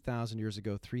written 2,000 years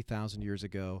ago, 3,000 years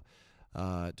ago,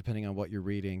 depending on what you're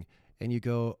reading, and you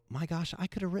go, my gosh, I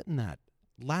could have written that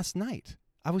last night.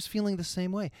 I was feeling the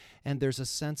same way. And there's a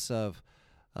sense of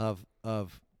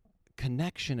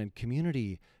connection and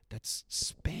community that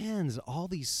spans all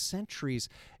these centuries,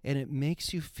 and it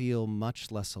makes you feel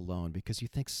much less alone because you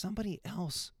think somebody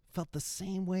else felt the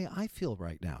same way I feel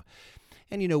right now.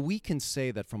 And, you know, we can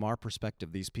say that from our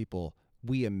perspective, these people,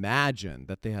 we imagine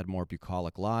that they had more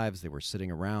bucolic lives, they were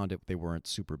sitting around, they weren't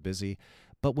super busy.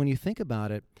 But when you think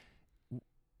about it,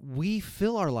 we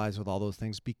fill our lives with all those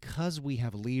things because we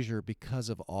have leisure, because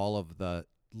of all of the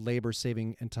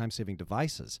labor-saving and time-saving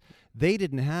devices. They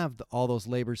didn't have all those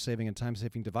labor-saving and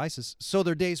time-saving devices, so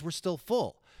their days were still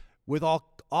full with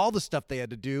all the stuff they had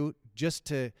to do just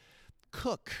to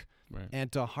cook. Right.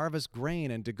 And to harvest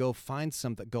grain and to go find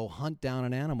something, go hunt down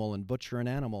an animal and butcher an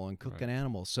animal and cook an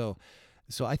animal. So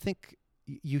I think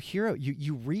you hear,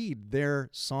 you read their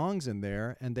songs in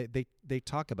there, and they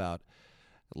talk about,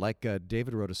 like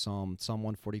David wrote a Psalm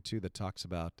 142 that talks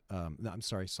about, Psalm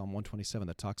 127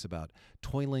 that talks about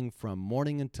toiling from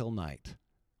morning until night.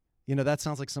 You know, that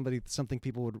sounds like something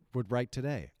people would write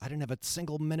today. I didn't have a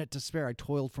single minute to spare. I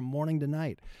toiled from morning to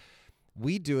night.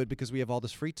 We do it because we have all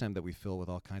this free time that we fill with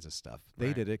all kinds of stuff.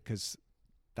 They did it because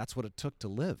that's what it took to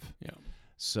live. Yeah.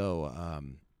 So,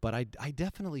 but I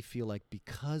definitely feel like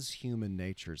because human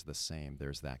nature is the same,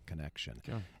 there's that connection.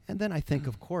 Yeah. And then I think,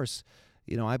 of course,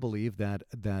 you know, I believe that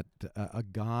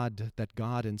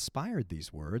God inspired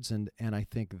these words, and I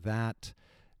think that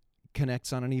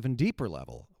connects on an even deeper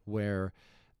level, where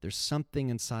there's something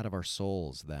inside of our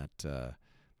souls that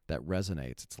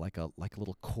resonates. It's like a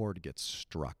little chord gets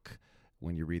struck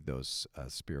when you read those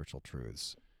spiritual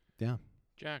truths. Yeah.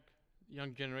 Jack,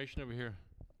 young generation over here.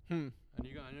 I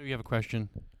know you have a question.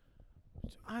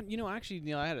 Actually,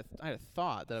 Neil, I had a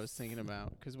thought that I was thinking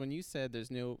about, because when you said there's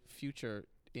no future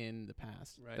in the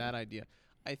past, that idea,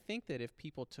 I think that if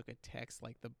people took a text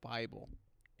like the Bible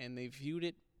and they viewed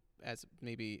it as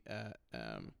maybe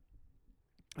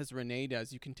as Rene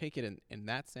does, you can take it in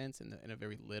that sense, in a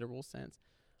very literal sense,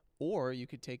 or you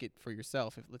could take it for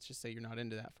yourself. If let's just say you're not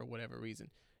into that for whatever reason,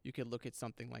 you could look at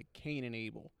something like Cain and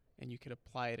Abel, and you could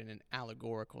apply it in an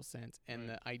allegorical sense, and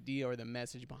the idea or the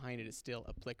message behind it is still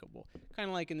applicable. Kind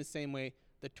of like in the same way,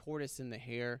 the tortoise and the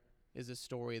hare is a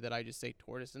story that I just say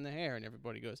tortoise and the hare, and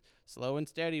everybody goes, slow and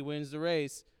steady wins the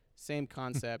race. Same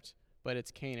concept, but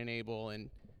it's Cain and Abel, and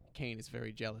Cain is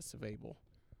very jealous of Abel.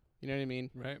 You know what I mean?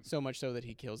 Right. So much so that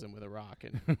he kills him with a rock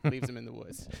and leaves him in the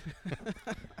woods.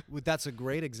 Well, that's a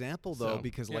great example, though, So,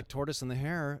 because yeah. like Tortoise and the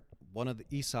Hare, one of the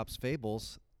Aesop's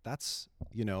fables, that's,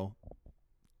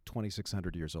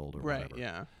 2,600 years old or Right,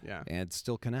 whatever. yeah. And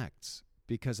still connects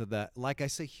because of that. Like I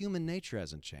say, human nature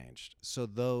hasn't changed. So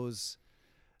those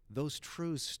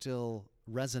truths still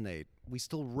resonate. We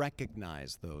still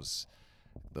recognize those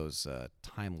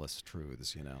timeless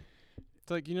truths, It's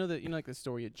like, like the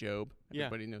story of Job. Yeah.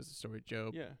 Everybody knows the story of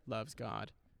Job. Yeah. Loves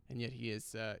God, and yet he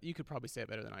is, you could probably say it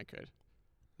better than I could.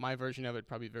 My version of it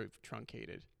probably very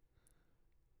truncated.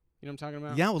 You know what I'm talking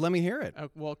about? Yeah, well, let me hear it.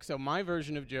 So my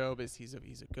version of Job is he's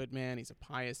a good man, he's a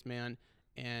pious man,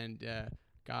 and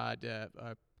God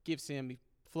gives him, he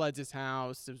floods his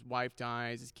house, his wife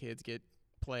dies, his kids get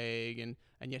plague, and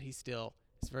yet he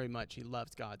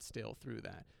loves God still through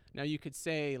that. Now you could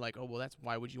say like, oh, well,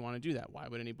 why would you want to do that? Why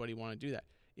would anybody want to do that?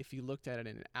 If you looked at it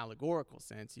in an allegorical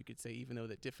sense, you could say even though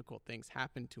that difficult things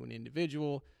happen to an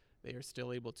individual, they are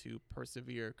still able to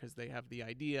persevere because they have the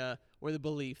idea or the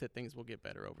belief that things will get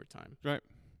better over time. Right.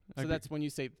 So that's when you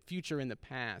say future in the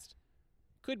past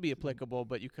could be applicable,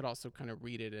 but you could also kind of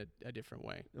read it a different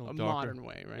way, A little a darker. modern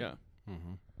way, right? Yeah.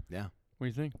 Mm-hmm. Yeah. What do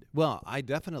you think? Well, I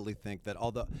definitely think that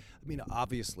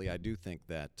obviously I do think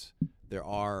that there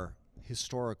are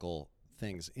historical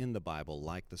things in the Bible,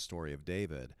 like the story of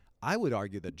David. I would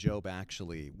argue that Job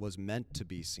actually was meant to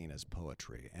be seen as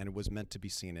poetry, and it was meant to be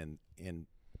seen in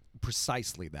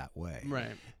precisely that way.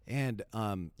 Right. And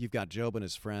you've got Job and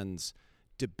his friends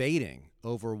debating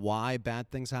over why bad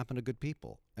things happen to good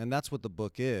people. And that's what the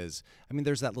book is. I mean,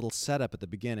 there's that little setup at the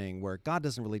beginning where God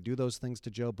doesn't really do those things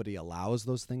to Job, but he allows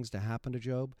those things to happen to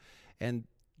Job.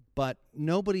 But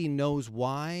nobody knows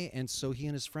why, and so he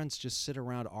and his friends just sit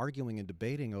around arguing and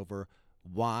debating over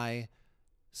why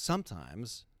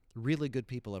sometimes really good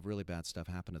people have really bad stuff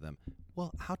happen to them.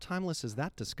 Well, how timeless is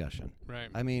that discussion? Right.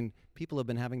 I mean, people have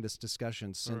been having this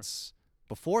discussion since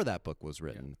before that book was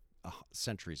written,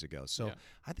 centuries ago. So Yeah.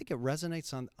 I think it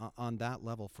resonates on that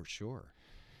level for sure.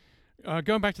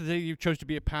 Going back to the day you chose to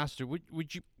be a pastor,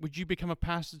 would you become a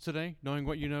pastor today, knowing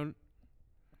what you know?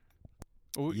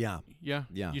 Or Yeah. Yeah.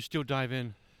 Yeah. You still dive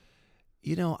in.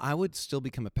 I would still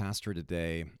become a pastor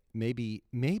today, maybe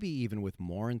even with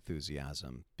more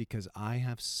enthusiasm, because I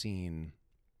have seen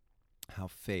how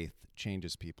faith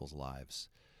changes people's lives.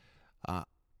 I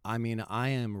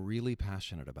am really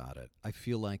passionate about it. I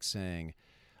feel like saying,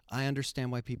 I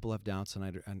understand why people have doubts, and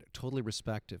I totally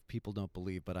respect if people don't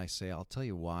believe, but I say, I'll tell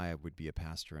you why I would be a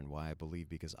pastor and why I believe,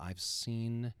 because I've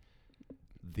seen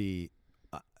and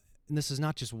this is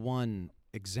not just one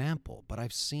example, but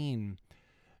I've seen,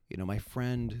 my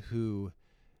friend who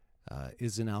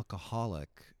is an alcoholic,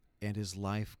 and his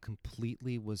life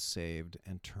completely was saved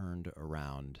and turned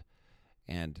around.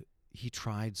 And he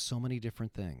tried so many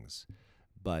different things,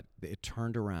 but it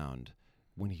turned around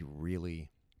when he really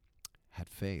had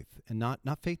faith. And not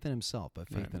faith in himself, but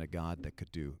faith in a God that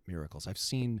could do miracles. I've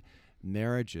seen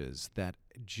marriages that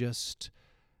just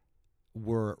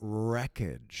were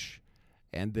wreckage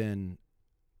and then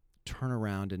turn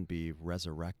around and be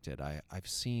resurrected. I've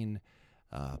seen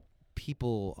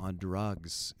people on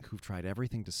drugs who've tried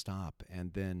everything to stop,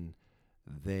 and then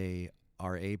they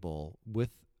are able,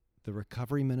 with the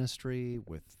recovery ministry,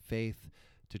 with faith,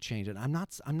 to change it. I'm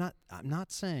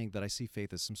not saying that I see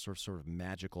faith as some sort of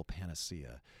magical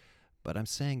panacea, but I'm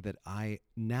saying that I,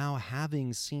 now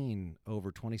having seen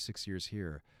over 26 years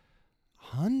here,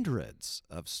 hundreds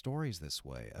of stories this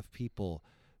way of people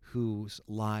whose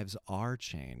lives are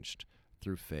changed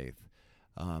through faith.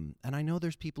 And I know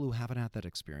there's people who haven't had that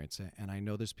experience, and I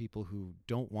know there's people who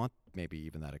don't want maybe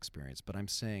even that experience, but I'm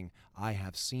saying I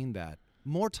have seen that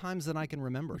more times than I can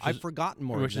remember. I've forgotten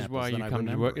more examples than I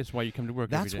remember. To work. It's why you come to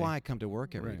work every day. That's why I come to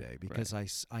work every day, because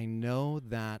I know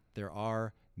that there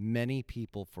are many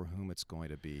people for whom it's going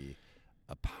to be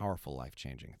a powerful,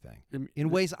 life-changing thing in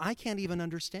ways I can't even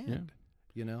understand,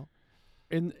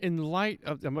 In light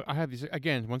of, I have these,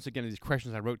 once again, these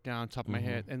questions I wrote down on top of my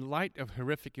head. In light of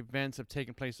horrific events have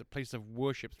taken place at place of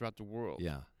worship throughout the world.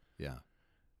 Yeah.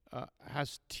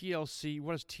 How's TLC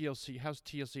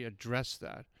addressed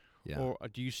that? Yeah. Or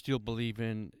do you still believe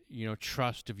in,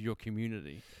 trust of your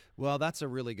community? Well, that's a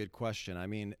really good question. I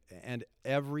mean, and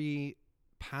every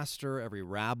pastor, every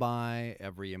rabbi,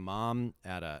 every imam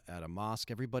at a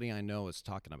mosque, everybody I know is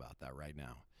talking about that right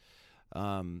now.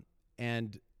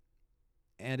 And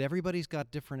everybody's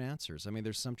got different answers. I mean,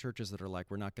 there's some churches that are like,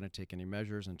 we're not going to take any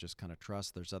measures and just kind of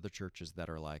trust. There's other churches that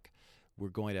are like, we're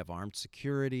going to have armed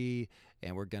security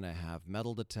and we're going to have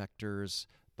metal detectors.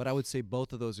 But I would say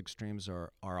both of those extremes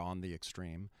are on the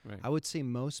extreme. Right. I would say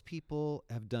most people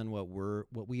have done what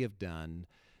we have done.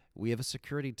 We have a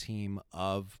security team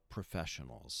of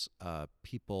professionals,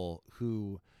 people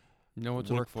who No one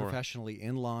to work look for. professionally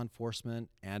in law enforcement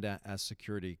and as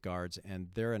security guards, and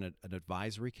they're in an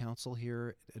advisory council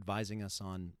here advising us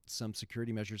on some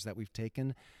security measures that we've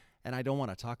taken. And I don't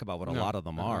want to talk about what a lot of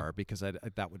them are because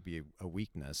that would be a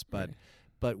weakness. But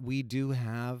we do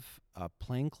have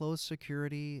plainclothes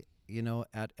security,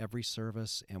 at every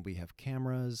service, and we have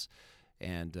cameras,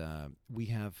 and we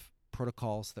have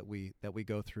protocols that we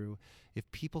go through. If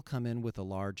people come in with a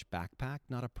large backpack,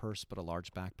 not a purse, but a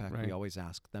large backpack, we always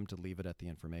ask them to leave it at the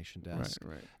information desk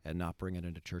and not bring it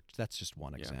into church. That's just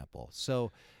one example.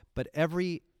 So, but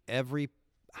every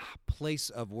place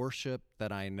of worship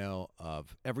that I know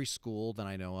of, every school that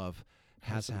I know of,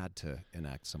 has had to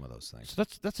enact some of those things. So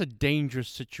that's a dangerous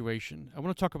situation. I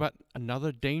want to talk about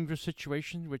another dangerous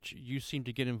situation, which you seem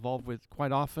to get involved with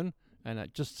quite often, and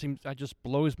it just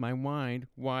blows my mind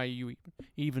why you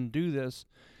even do this.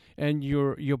 And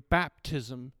your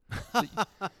baptism,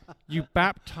 you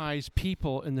baptize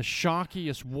people in the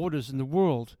sharkiest waters in the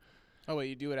world. Oh wait,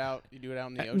 you do it out in the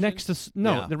ocean?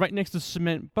 They're right next to the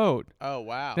cement boat. Oh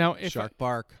wow. Now, Shark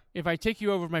Bark. If I take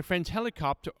you over my friend's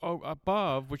helicopter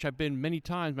above, which I've been many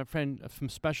times, my friend from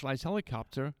Specialized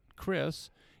Helicopter,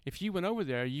 Chris, if you went over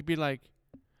there, you'd be like,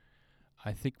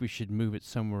 I think we should move it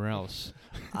somewhere else.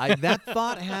 That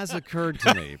thought has occurred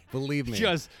to me, believe me.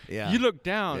 You look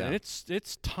down, and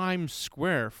it's Times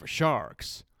Square for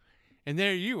sharks. And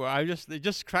there you are. It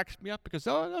just cracks me up because,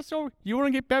 you want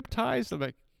to get baptized? I'm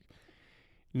like,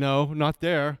 no, not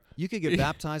there. You could get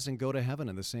baptized and go to heaven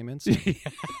in the same instant.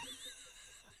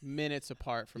 Minutes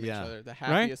apart from each other. The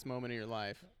happiest moment of your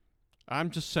life. I'm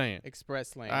just saying.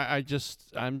 Express lane. I'm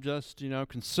just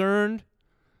concerned,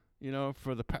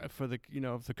 for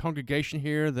the congregation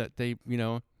here that they,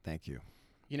 Thank you.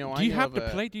 Do you have to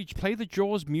play? Do you play the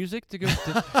Jaws music to go?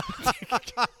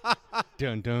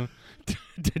 Dun dun.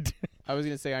 I was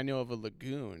gonna say I know of a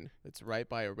lagoon that's right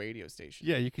by a radio station.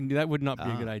 Yeah, you can. That would not be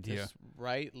a good idea. Just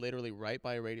literally right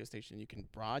by a radio station. You can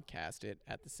broadcast it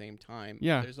at the same time.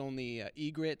 Yeah. There's only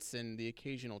egrets and the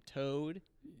occasional toad.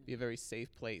 Be a very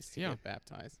safe place to get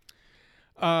baptized.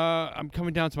 I'm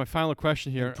coming down to my final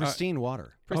question here. And pristine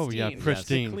water. Pristine. Oh, yeah,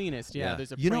 pristine. The cleanest, yeah.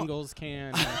 There's a Pringles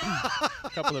can, a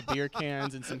couple of beer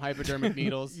cans, and some hypodermic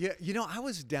needles. Yeah, I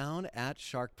was down at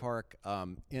Shark Park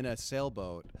in a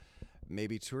sailboat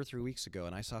maybe 2 or 3 weeks ago,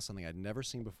 and I saw something I'd never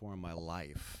seen before in my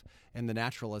life. And the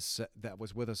naturalist that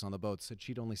was with us on the boat said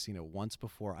she'd only seen it once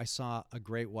before. I saw a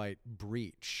great white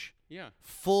breach. Yeah.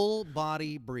 Full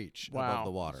body breach above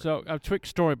the water. So a quick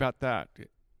story about that.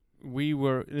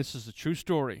 This is a true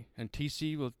story, and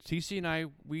TC and I,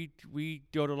 we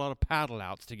go to a lot of paddle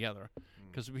outs together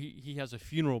because he has a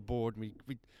funeral board. And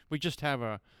we just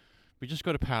go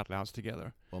to paddle outs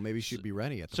together. Well, maybe she'd be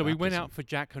ready at the So we went baptism. out for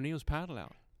Jack O'Neill's paddle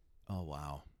out. Oh,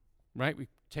 wow. Right? We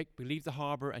leave the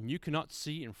harbor, and you cannot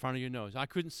see in front of your nose. I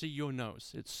couldn't see your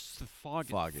nose. It's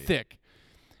foggy. Thick.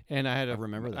 And I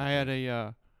remember that. I had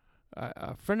a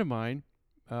friend of mine,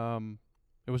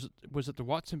 it was at the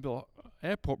Watsonville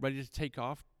airport ready to take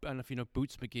off. I don't know if you know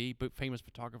Boots McGee, famous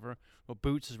photographer. Well,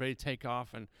 Boots is ready to take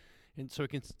off, and so he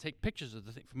can take pictures of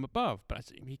the thing from above.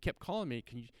 But he kept calling me,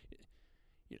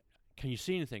 can you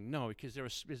see anything? No, because do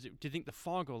you think the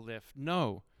fog will lift?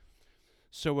 No.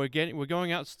 So we're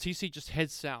going out. TC just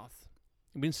heads south.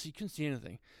 We couldn't see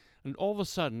anything, and all of a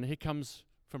sudden, here comes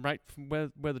from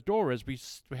where the door is. We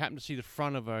happen to see the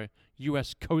front of a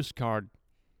U.S. Coast Guard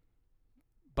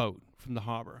boat from the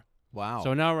harbor. Wow.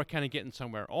 So now we're kind of getting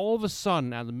somewhere. All of a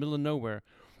sudden, out of the middle of nowhere,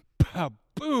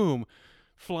 boom,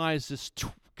 flies this,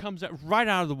 comes out right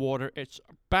out of the water. It's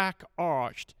back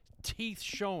arched, teeth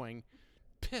showing,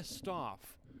 pissed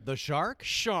off. The shark?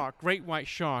 Shark, great white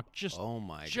shark. Just oh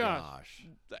my gosh.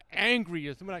 The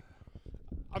angriest. I'm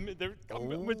in there.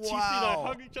 With TC and I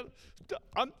hug each other.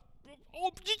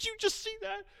 Did you just see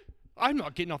that? I'm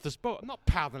not getting off this boat. I'm not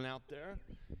paddling out there.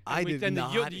 Then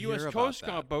the U.S. Coast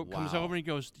Guard boat comes over and he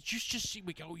goes, did you just see?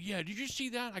 We go, yeah. Did you see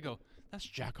that? I go, that's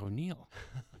Jack O'Neill.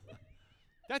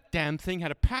 that damn thing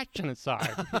had a patch on its side.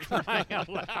 Crying out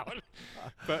loud.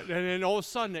 But and then all of a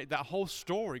sudden, that whole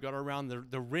story got around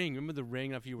the ring. Remember the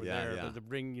ring? If you were there, Yeah. the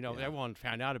ring. You know, Yeah. everyone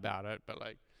found out about it. But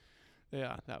like,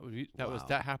 yeah, Wow.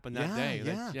 that happened that day.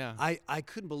 Yeah. I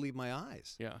couldn't believe my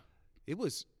eyes. Yeah. It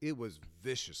was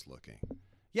vicious looking.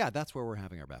 Yeah, that's where we're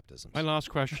having our baptisms. My last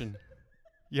question.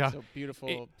 Yeah. So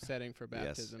beautiful setting for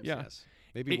baptisms. Yeah. Yes.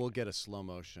 Maybe we'll get a slow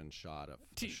motion shot of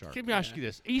the shark. Let me ask you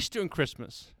this: Easter and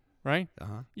Christmas, right?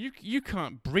 Uh-huh. You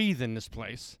can't breathe in this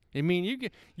place. I mean,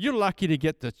 you're lucky to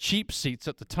get the cheap seats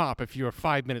at the top if you're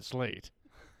 5 minutes late.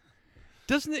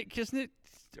 Doesn't it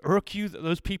irk you that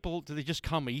those people, do they just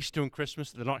come Easter and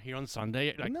Christmas? They're not here on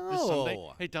Sunday. Like this Sunday?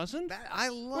 No. It doesn't. I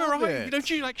Where love are it. you? Don't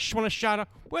you like want to shout out?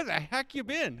 Where the heck you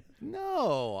been?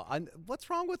 No. What's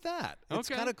wrong with that? It's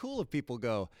Okay. kind of cool if people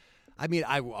go. I mean,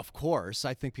 of course,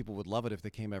 I think people would love it if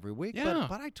they came every week. Yeah.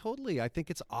 But I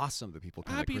think it's awesome that people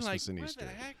come I'd at be Christmas like, and where Easter.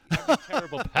 the heck? You're a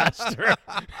terrible pastor.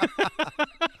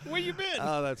 Where you been?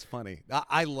 Oh, that's funny.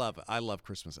 I love it. I love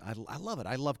Christmas. I love it.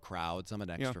 I love crowds. I'm an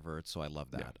Yeah. extrovert, so I love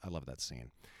that. Yeah. I love that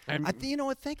scene. And- You know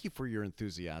what? Thank you for your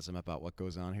enthusiasm about what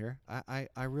goes on here.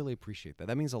 I really appreciate that.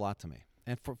 That means a lot to me.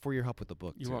 And for your help with the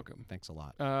book, You're too. welcome. Thanks a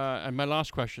lot. And my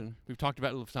last question, we've talked about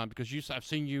it a little time because I've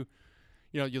seen you.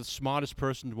 You know, you're the smartest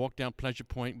person to walk down Pleasure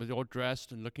Point with all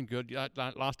dressed and looking good.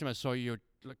 Last time I saw you, you're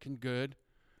looking good.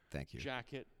 Thank you.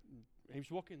 Jacket. He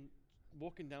was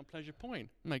walking down Pleasure Point.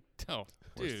 I'm like, oh,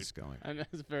 Where's dude. this going? And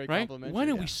that's very Right? complimentary. When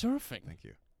are yeah. we surfing? Thank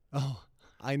you. Oh,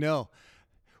 I know.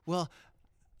 Well,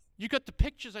 You got the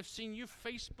pictures. I've seen you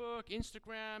Facebook,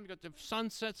 Instagram. You got the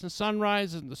sunsets and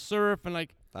sunrises and the surf. And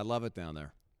like, I love it down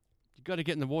there. you got to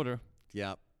get in the water.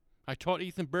 Yeah. I taught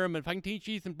Ethan Berman. If I can teach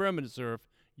Ethan Berman to surf,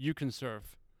 you can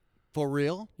surf. For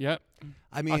real? Yep.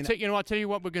 I mean, I'll tell you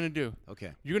what we're going to do.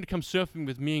 okay. You're going to come surfing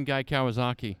with me and Guy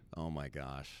Kawasaki. Oh, my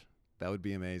gosh. That would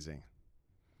be amazing.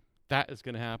 That is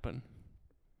going to happen.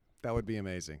 That would be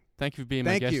amazing. Thank you for being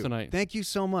my Thank guest you. tonight. Thank you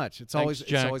so much. It's Thanks,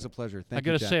 Jack. always a pleasure. Thank I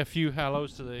got you, to Jack. say a few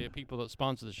hellos to the people that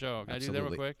sponsor the show. Can I do that real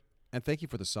Absolutely. quick? And thank you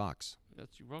for the socks.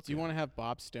 You're welcome. Do you want to have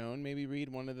Bob Stone maybe read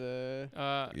one of the?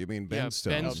 You mean yeah, Ben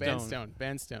Stone? Ben Oh, Ben Stone. Stone.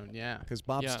 Ben Stone. Yeah. Because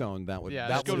Bob Yeah. Stone, that would Yeah,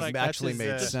 that let's go would like- have that's actually his, made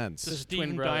uh, sense. The His Stephen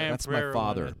twin brother. Diane That's my Pereira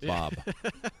father, one. Bob.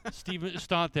 Stephen,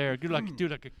 start there. Do like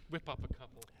a whip up a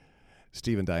couple.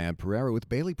 Stephen Diane Pereira with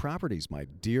Bailey Properties, my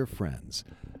dear friends,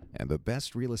 and the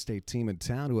best real estate team in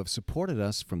town who have supported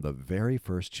us from the very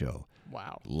first show.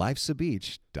 Wow.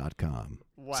 Life'sAbeach.com.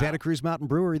 Wow. Santa Cruz Mountain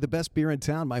Brewery, the best beer in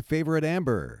town, my favorite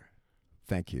amber.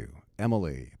 Thank you,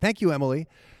 Emily. Thank you, Emily.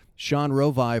 Sean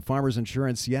Rovi, Farmers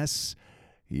Insurance. Yes,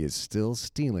 he is still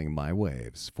stealing my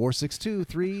waves.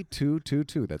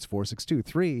 462-3222. That's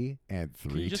 462-3 and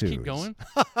 3 Can you just keep going?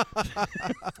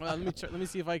 Well, let me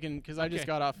see if I can, because I just Okay.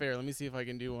 got off air. Let me see if I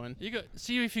can do one. You go.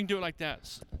 See if you can do it like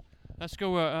that. Let's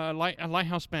go. A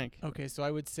Lighthouse Bank. Okay, so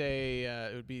I would say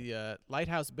it would be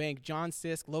Lighthouse Bank, John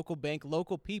Sisk, local bank,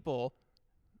 local people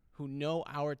who know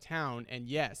our town, and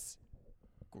yes,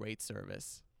 great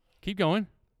service. Keep going.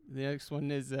 The next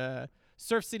one is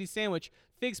Surf City Sandwich.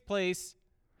 Fig's Place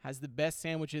has the best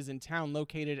sandwiches in town,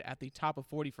 located at the top of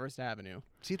 41st Avenue.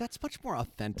 See, that's much more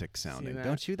authentic sounding, that?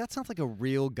 don't you? That sounds like a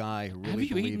real guy who really Have you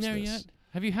believes eaten there this. yet?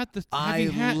 Have you had the? I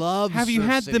love Have you Surf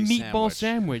had the City meatball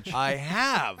sandwich? I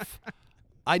have.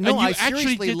 I And know. you I actually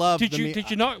seriously did, love did the you meat.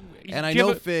 did you not? And I do you know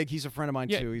have a- Fig. He's a friend of mine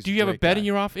Yeah. too. He's Do you have a great bed guy. in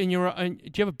your office? Do you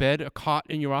have a bed, a cot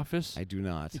in your office? I do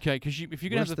not. Okay, because if you're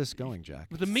gonna Where's have the, this going, Jack?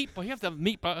 with the meatball, you have to have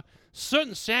meatball.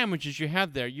 Certain sandwiches you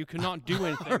have there, you cannot do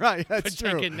anything. Right, but that's take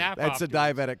true. a nap That's a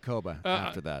afterwards. diabetic coma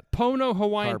after that. Pono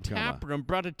Hawaiian Carb coma. Taproom,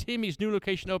 Brother Timmy's new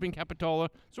location opening Capitola.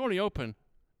 It's already open.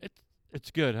 It's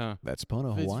good, huh? That's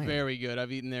Pono It's Hawaiian. very good.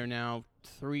 I've eaten there now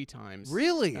 3 times.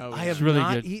 Really? Oh, I yeah. have It's really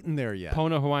not good. eaten there yet.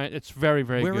 Pono Hawaiian. It's very,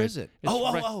 very Where good. is it? It's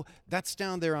right- Oh, that's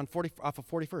down there on 40 off of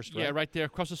 41st, right? Yeah, right there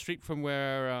across the street from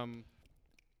where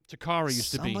Takara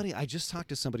used to be. I just talked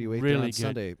to somebody who ate Really there on good.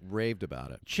 Sunday, raved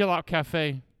about it. Chill Out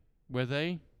Cafe, where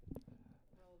they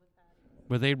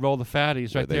roll the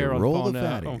fatties Where right they there on, roll the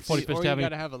on fatties. 41st Or you Avenue. got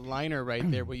to have a liner right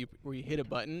there where you hit a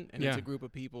button and it's Yeah. a group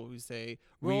of people who say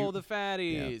Will you- roll the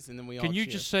fatties and then we all Can you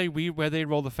cheer. just say where they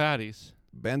roll the fatties?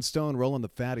 Ben Stone rolling the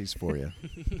fatties for you.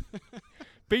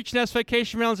 Beach Nest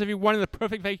Vacation Rentals. If you wanted the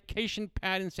perfect vacation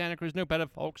pad in Santa Cruz, no better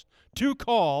folks to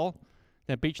call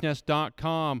than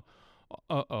beachnest.com.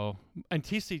 Uh-oh. And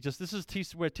TC this is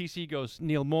TC where TC goes,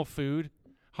 Neil, more food.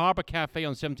 Harbor Cafe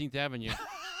on 17th Avenue.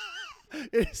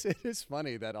 It is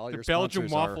funny that all your The Belgian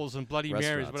sponsors are waffles and Bloody Marys.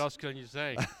 restaurants. What else can you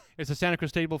say? It's a Santa Cruz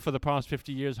staple for the past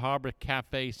 50 years. Harbor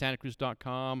Cafe,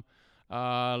 SantaCruz.com.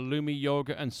 Lumi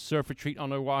Yoga and Surf Retreat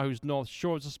on Oahu's North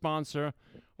Shore is a sponsor.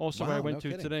 Also, where I Wow, went no to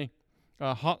kidding. today.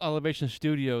 Hot Elevation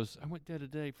Studios. I went there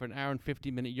today for an hour and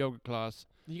 50-minute yoga class.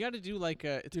 You got to do like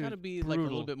a. It's Dude, got to be like a brutal.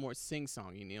 little bit more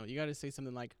sing-songy, Neil. You got to say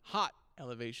something like "Hot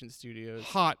Elevation Studios."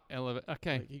 Hot Elevation.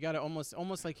 Okay. Like, you got to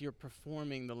almost like you're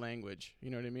performing the language.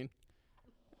 You know what I mean?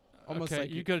 Almost Okay,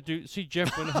 like you got to do. See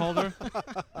Jeff Winterholder.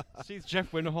 See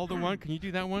Jeff Winterholder one. Can you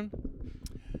do that one?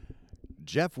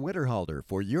 Jeff Winterhalter,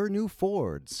 for your new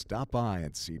Ford, stop by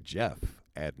and see Jeff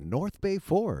at North Bay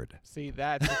Ford. See,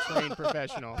 that's a trained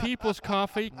professional. People's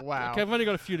Coffee. Wow. Okay, I've only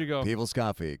got a few to go. People's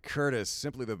Coffee. Curtis,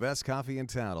 simply the best coffee in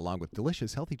town, along with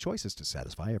delicious, healthy choices to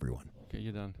satisfy everyone. Okay,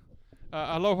 you're done.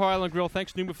 Aloha Island Grill.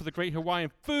 Thanks, Numa, for the great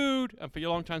Hawaiian food and for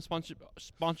your long-time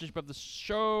sponsorship of the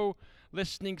show.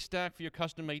 Listening staff for your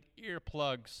custom-made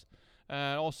earplugs.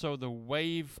 Also, the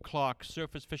Wave Clock,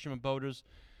 Surface Fisherman Boaters.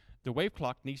 The Wave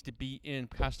Clock needs to be in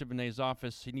Pastor Rene's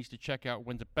office. He needs to check out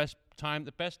when the best time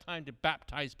to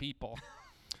baptize people.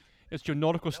 It's your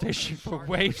nautical station for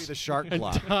waves The shark and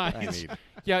clock. I tides. need.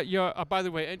 Yeah. By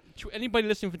the way, to anybody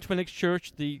listening from Twin Lakes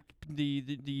Church, the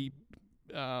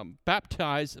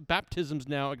baptisms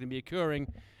now are going to be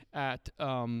occurring at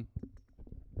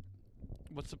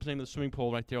what's the name of the swimming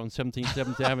pool right there on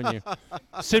 7th Avenue?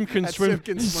 Simpkins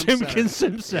Swim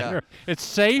Center. It's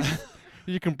safe.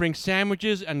 You can bring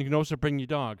sandwiches, and you can also bring your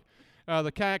dog.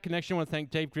 The Kayak Connection, I want to thank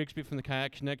Dave Grigsby from the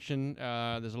Kayak Connection.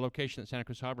 There's a location at Santa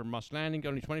Cruz Harbor, Moss Landing.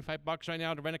 Only $25 right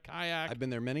now to rent a kayak. I've been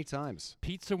there many times.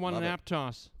 Pizza One Love in it.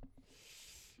 Aptos.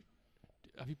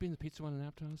 Have you been to Pizza One in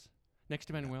Aptos? Next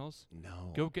to Manuel's?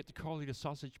 No. Go get the Carlita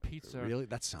sausage pizza. Really?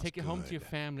 That sounds Take it home to your good.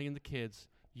 family and the kids.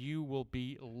 You will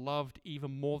be loved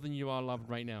even more than you are loved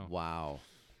right now. Wow.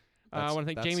 I want to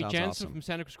thank that Jamie sounds Jansen awesome. from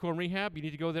Santa Cruz Core Rehab. You need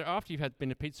to go there after you've been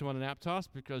to Pizza One in Aptos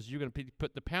because you're going to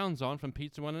put the pounds on from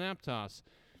Pizza One in Aptos.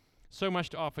 So much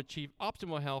to offer. Achieve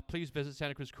optimal health. Please visit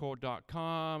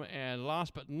SantaCruzCore.com. And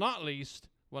last but not least,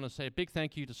 I want to say a big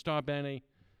thank you to Star Benny.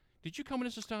 Did you come with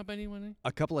us to Star Benny one day?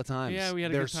 A couple of times. Yeah, we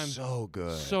had a They're good time. so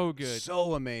good. So good.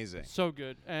 So amazing. So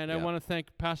good. And I Yeah. want to thank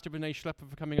Pastor Rene Schlaepfer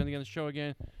for coming on the show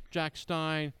again. Jack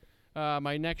Stein.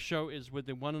 My next show is with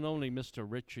the one and only Mr.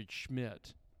 Richard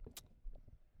Schmidt.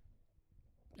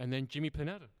 And then Jimmy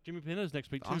Panetta. Jimmy Panetta's next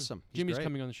week, too. Awesome. He's Jimmy's great.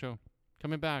 coming on the show.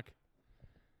 Coming back.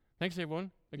 Thanks, everyone.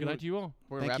 And good night to you all.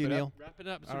 We're gonna Thank wrap you, it up. Neil. Wrap it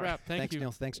up. It's All a right. wrap. Thank Thanks, you.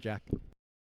 Neil. Thanks, Jack.